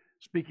be?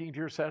 Speaking to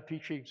yourself,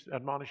 teaching,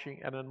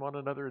 admonishing, and in one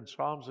another in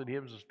psalms and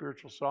hymns and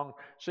spiritual songs,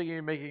 singing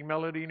and making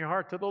melody in your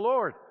heart to the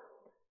Lord.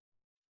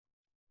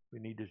 We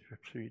need to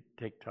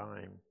take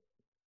time,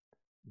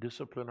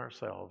 discipline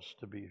ourselves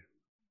to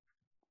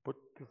put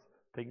the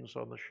things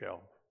on the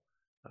shelf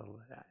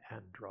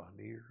and draw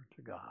near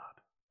to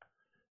God,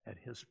 and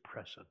His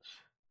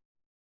presence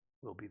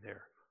will be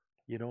there.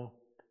 You know,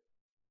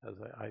 as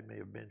I may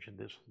have mentioned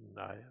this,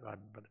 but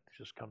it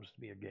just comes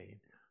to me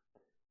again.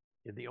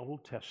 In the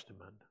Old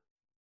Testament,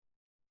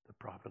 the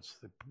prophets,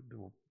 the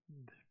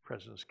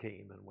presence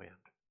came and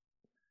went.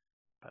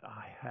 But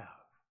I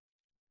have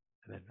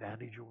an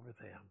advantage over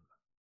them.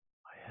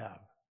 I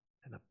have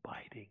an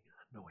abiding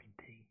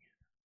anointing.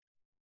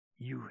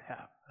 You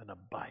have an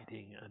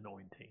abiding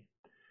anointing.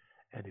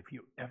 And if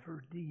you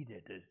ever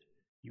needed it,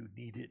 you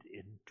need it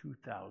in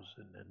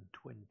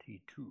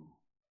 2022.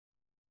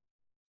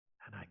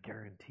 And I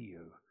guarantee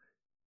you,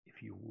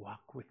 if you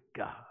walk with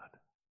God,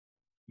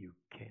 you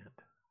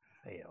can't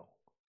fail.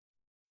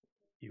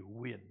 You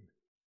win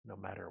no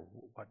matter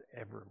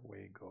whatever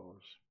way it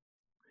goes.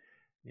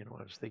 You know,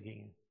 I was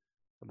thinking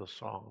of the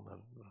song that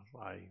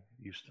I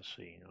used to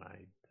sing, and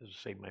I just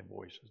say my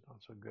voice is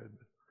not so good,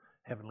 but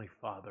Heavenly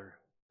Father,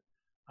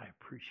 I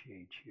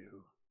appreciate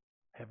you.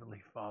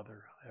 Heavenly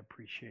Father, I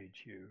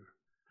appreciate you.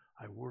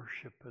 I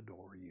worship,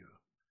 adore you,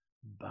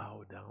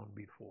 bow down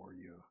before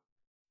you.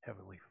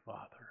 Heavenly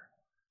Father,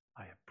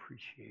 I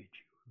appreciate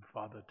you. And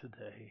Father,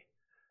 today,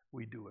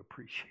 we do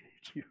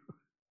appreciate you.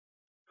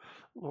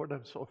 Lord,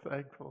 I'm so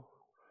thankful.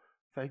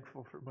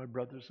 Thankful for my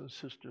brothers and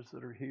sisters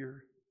that are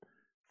here.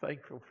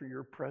 Thankful for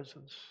your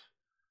presence.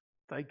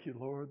 Thank you,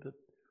 Lord, that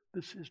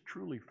this is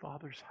truly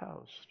Father's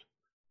house.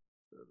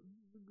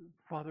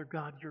 Father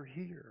God, you're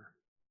here.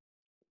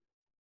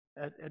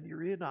 And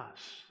you're in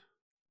us.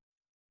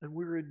 And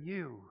we're in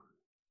you.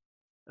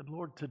 And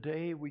Lord,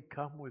 today we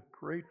come with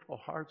grateful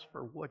hearts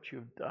for what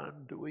you've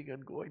done, doing,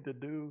 and going to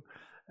do.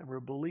 And we're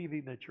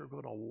believing that you're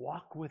going to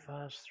walk with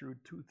us through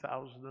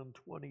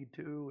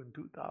 2022 and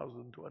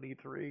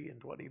 2023 and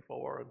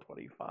 24 and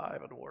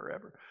 25 and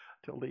wherever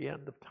till the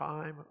end of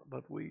time.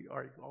 But we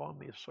are on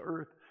this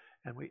earth,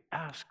 and we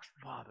ask,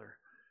 Father,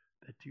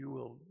 that you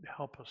will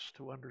help us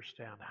to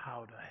understand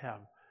how to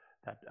have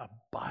that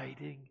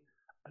abiding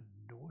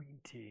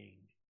anointing,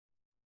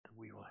 that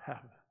we will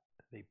have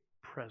the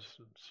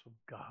presence of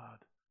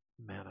God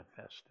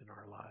manifest in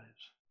our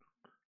lives.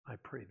 I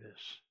pray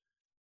this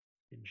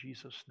in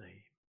Jesus'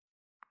 name.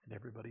 And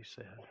everybody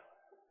said,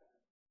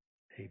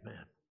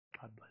 amen.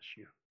 God bless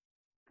you.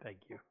 Thank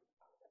you.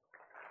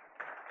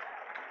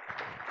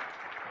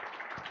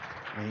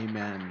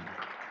 Amen.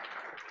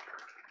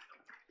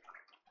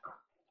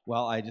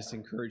 Well, I just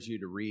encourage you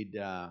to read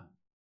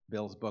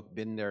Bill's book,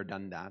 Been There,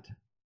 Done That,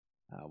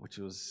 which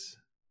was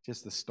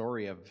just the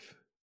story of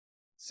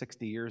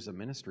 60 years of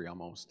ministry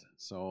almost.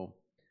 So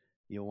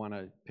you'll want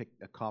to pick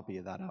a copy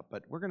of that up.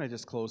 But we're going to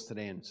just close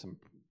today in some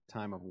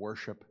time of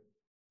worship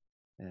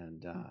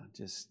and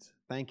just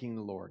thanking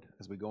the Lord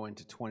as we go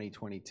into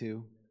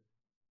 2022.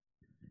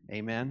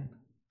 Amen.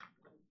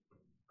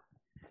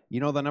 You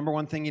know, the number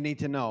one thing you need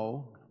to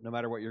know, no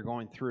matter what you're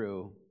going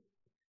through,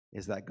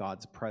 is that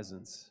God's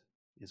presence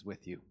is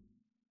with you.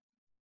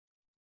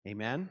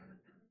 Amen.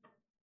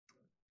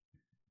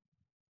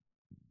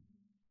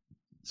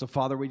 So,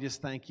 Father, we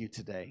just thank you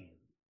today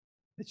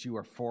that you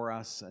are for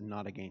us and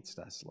not against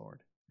us,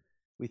 Lord.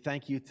 We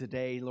thank you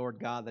today, Lord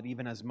God, that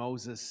even as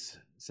Moses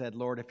said,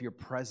 Lord, if your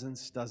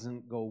presence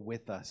doesn't go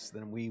with us,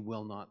 then we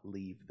will not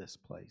leave this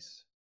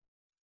place.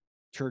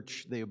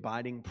 Church, the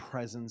abiding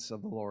presence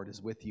of the Lord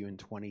is with you in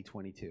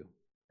 2022.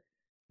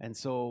 And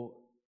so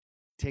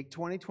take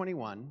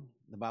 2021,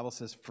 the Bible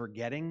says,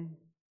 forgetting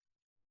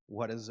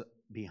what is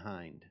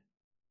behind,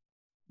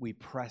 we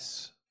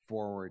press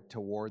forward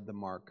toward the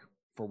mark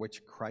for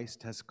which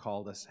Christ has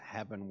called us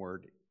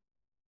heavenward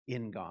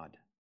in God.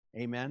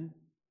 Amen?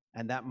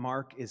 And that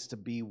mark is to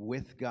be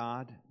with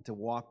God, to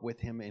walk with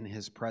him in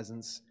his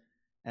presence.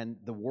 And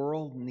the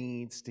world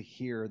needs to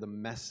hear the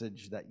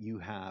message that you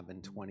have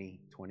in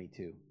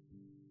 2022.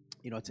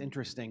 You know, it's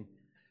interesting.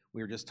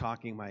 We were just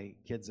talking, my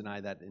kids and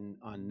I, that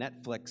on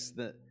Netflix,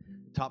 the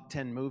top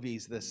 10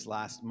 movies this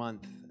last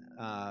month,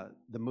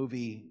 the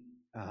movie,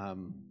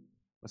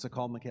 what's it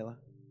called, Michaela?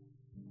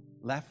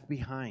 Left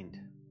Behind,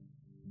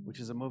 which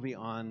is a movie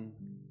on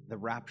the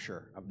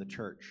rapture of the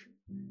church,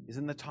 is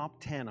in the top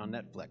 10 on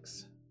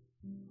Netflix.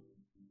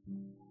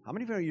 How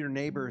many of your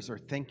neighbors are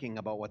thinking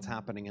about what's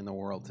happening in the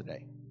world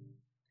today?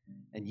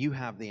 And you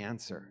have the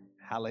answer.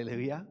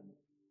 Hallelujah.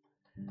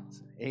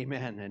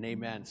 Amen and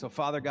amen. So,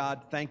 Father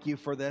God, thank you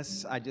for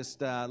this.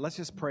 Let's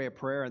just pray a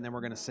prayer, and then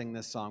we're going to sing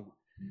this song.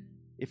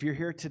 If you're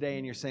here today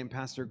and you're saying,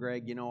 Pastor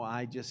Greg, you know,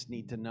 I just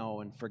need to know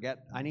and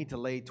forget, I need to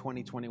lay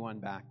 2021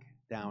 back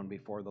down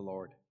before the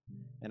Lord.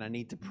 And I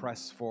need to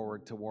press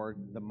forward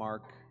toward the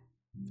mark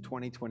of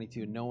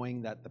 2022,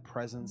 knowing that the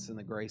presence and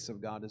the grace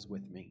of God is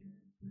with me.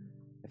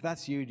 If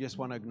that's you, just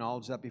want to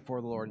acknowledge that before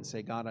the Lord and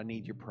say, God, I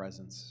need your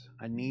presence.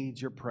 I need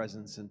your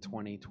presence in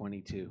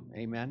 2022.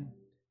 Amen?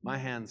 My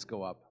hands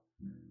go up.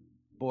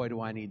 Boy,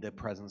 do I need the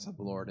presence of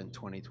the Lord in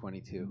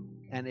 2022.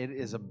 And it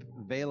is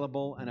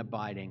available and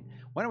abiding.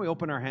 Why don't we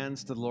open our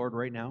hands to the Lord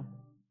right now?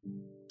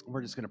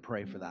 We're just going to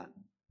pray for that.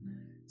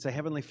 Say,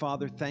 Heavenly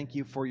Father, thank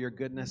you for your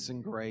goodness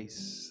and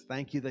grace.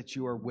 Thank you that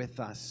you are with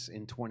us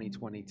in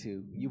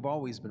 2022. You've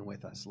always been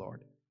with us,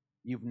 Lord.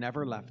 You've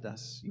never left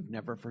us. You've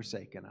never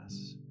forsaken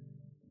us.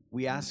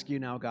 We ask you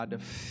now, God, to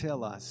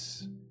fill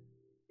us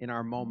in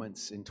our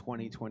moments in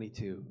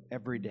 2022,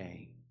 every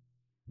day.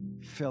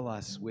 Fill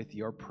us with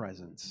your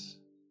presence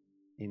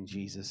in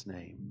Jesus'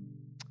 name.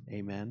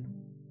 Amen.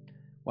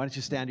 Why don't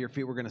you stand to your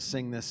feet? We're going to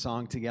sing this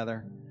song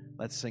together.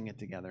 Let's sing it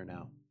together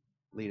now.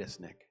 Lead us,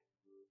 Nick.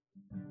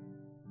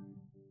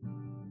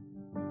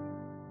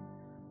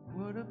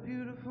 What a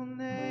beautiful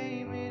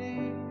name it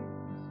is.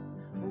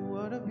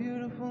 What a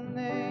beautiful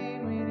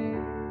name it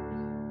is.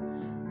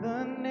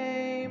 The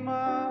name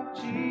of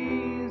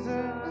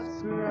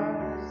Jesus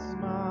Christ,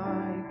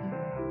 my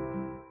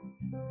King.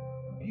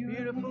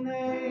 Beautiful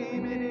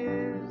name it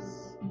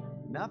is.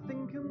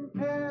 Nothing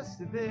compares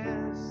to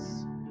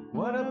this.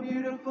 What a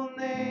beautiful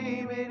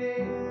name it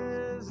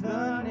is.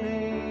 The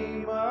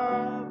name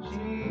of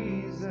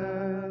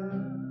Jesus.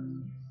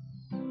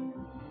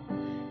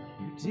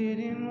 You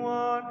didn't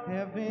want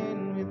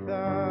heaven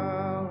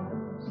without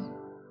us.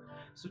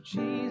 So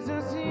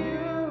Jesus,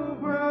 you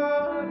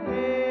brought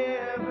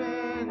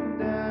heaven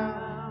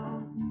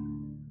down.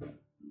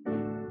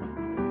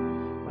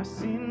 My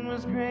sin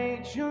was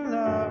great, your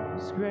love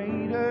was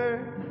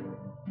greater.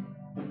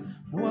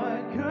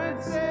 What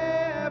could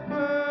separate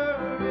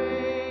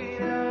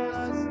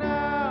us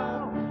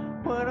now?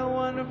 What a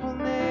wonderful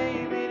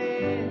name it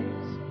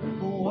is.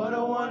 What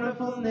a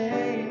wonderful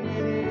name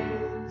it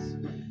is.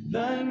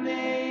 The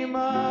name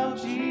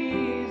of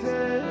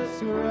Jesus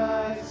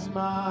Christ,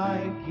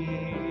 my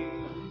King.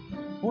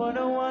 What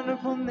a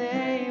wonderful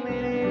name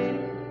it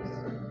is.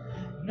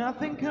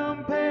 Nothing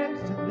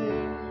compares to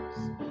this.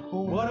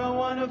 What a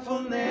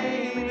wonderful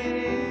name it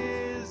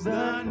is.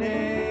 The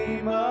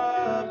name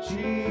of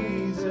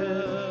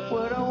Jesus.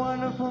 What a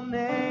wonderful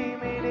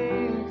name it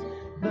is.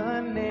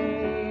 The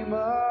name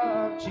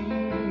of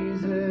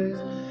Jesus.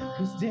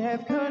 'Cause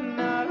death could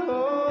not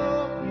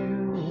hold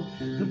you.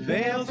 The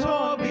veil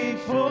tore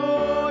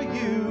before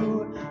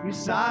you. Your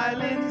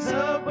silence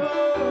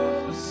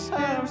opposed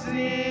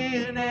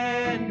sin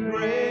and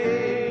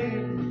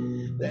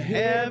grave. The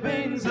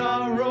heavens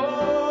are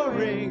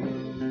roaring,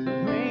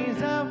 the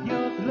praise of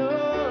your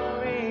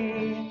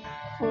glory.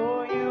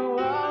 For you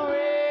are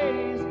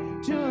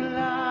raised to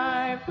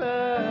life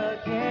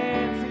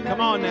again.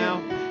 Come on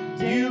now.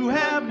 You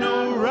have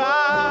no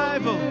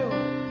rival.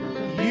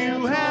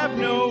 You have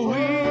no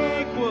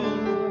equal.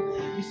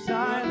 You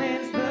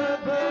silence the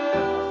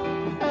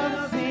boast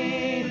of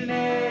sin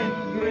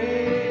and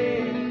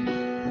grave.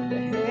 The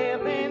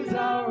heavens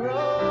are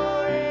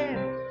roaring,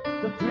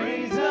 the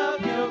praise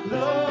of your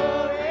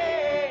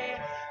glory.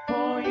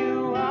 For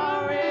you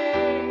are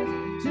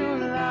raised to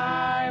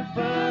life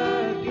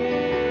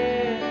again.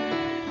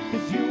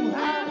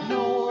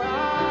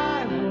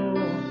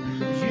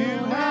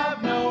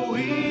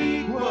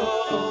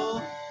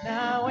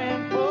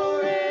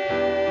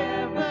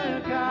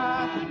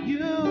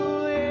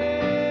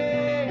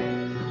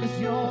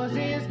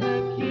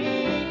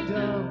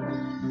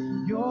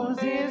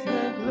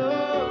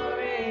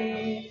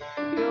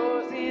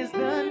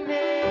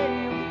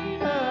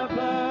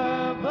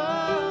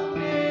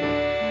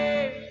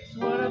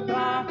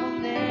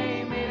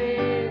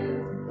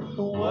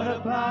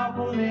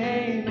 wonderful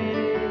name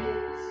it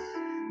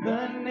is,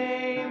 the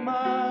name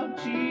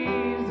of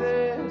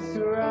Jesus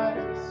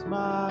Christ,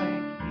 my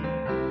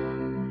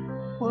King.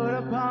 What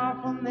a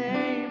powerful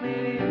name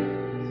it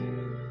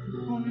is,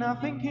 oh,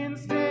 nothing can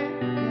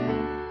stand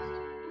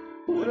against.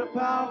 What a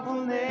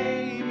powerful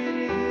name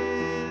it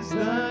is,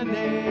 the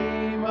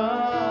name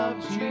of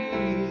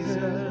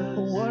Jesus.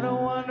 What a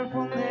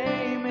wonderful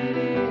name it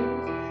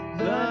is,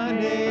 the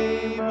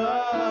name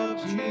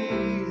of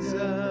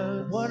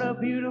Jesus. What a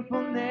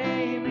beautiful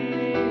name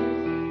it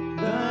is,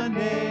 the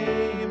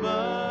name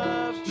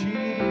of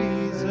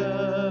Jesus.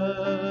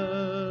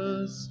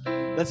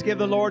 Let's give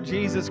the Lord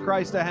Jesus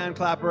Christ a hand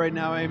clap right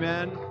now.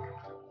 Amen.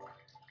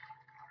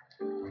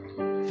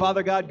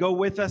 Father God, go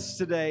with us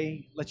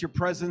today. Let your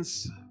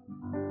presence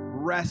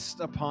rest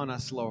upon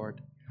us,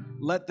 Lord.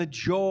 Let the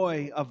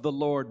joy of the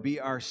Lord be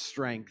our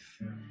strength.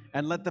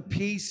 And let the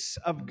peace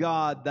of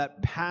God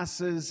that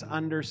passes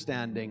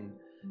understanding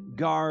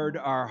guard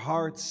our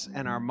hearts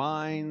and our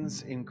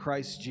minds in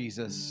Christ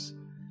Jesus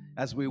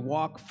as we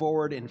walk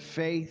forward in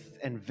faith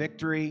and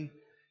victory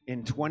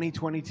in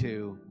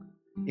 2022.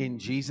 In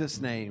Jesus'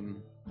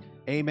 name,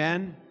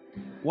 amen.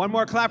 One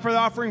more clap for the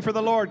offering for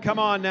the Lord. Come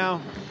on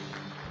now.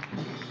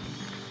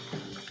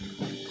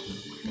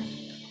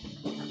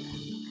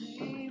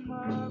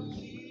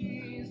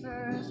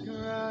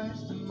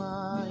 Christ,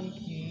 my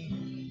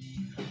King.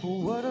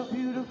 What a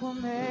beautiful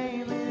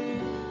name it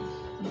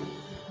is.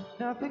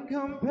 Nothing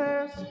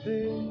compares to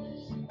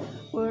this.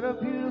 What a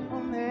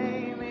beautiful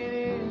name it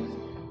is.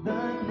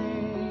 The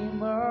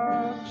name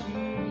of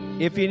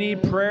Jesus. If you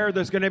need prayer,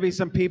 there's going to be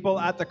some people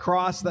at the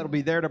cross that will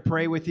be there to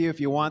pray with you if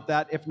you want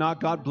that. If not,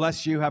 God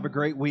bless you. Have a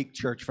great week,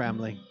 church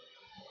family.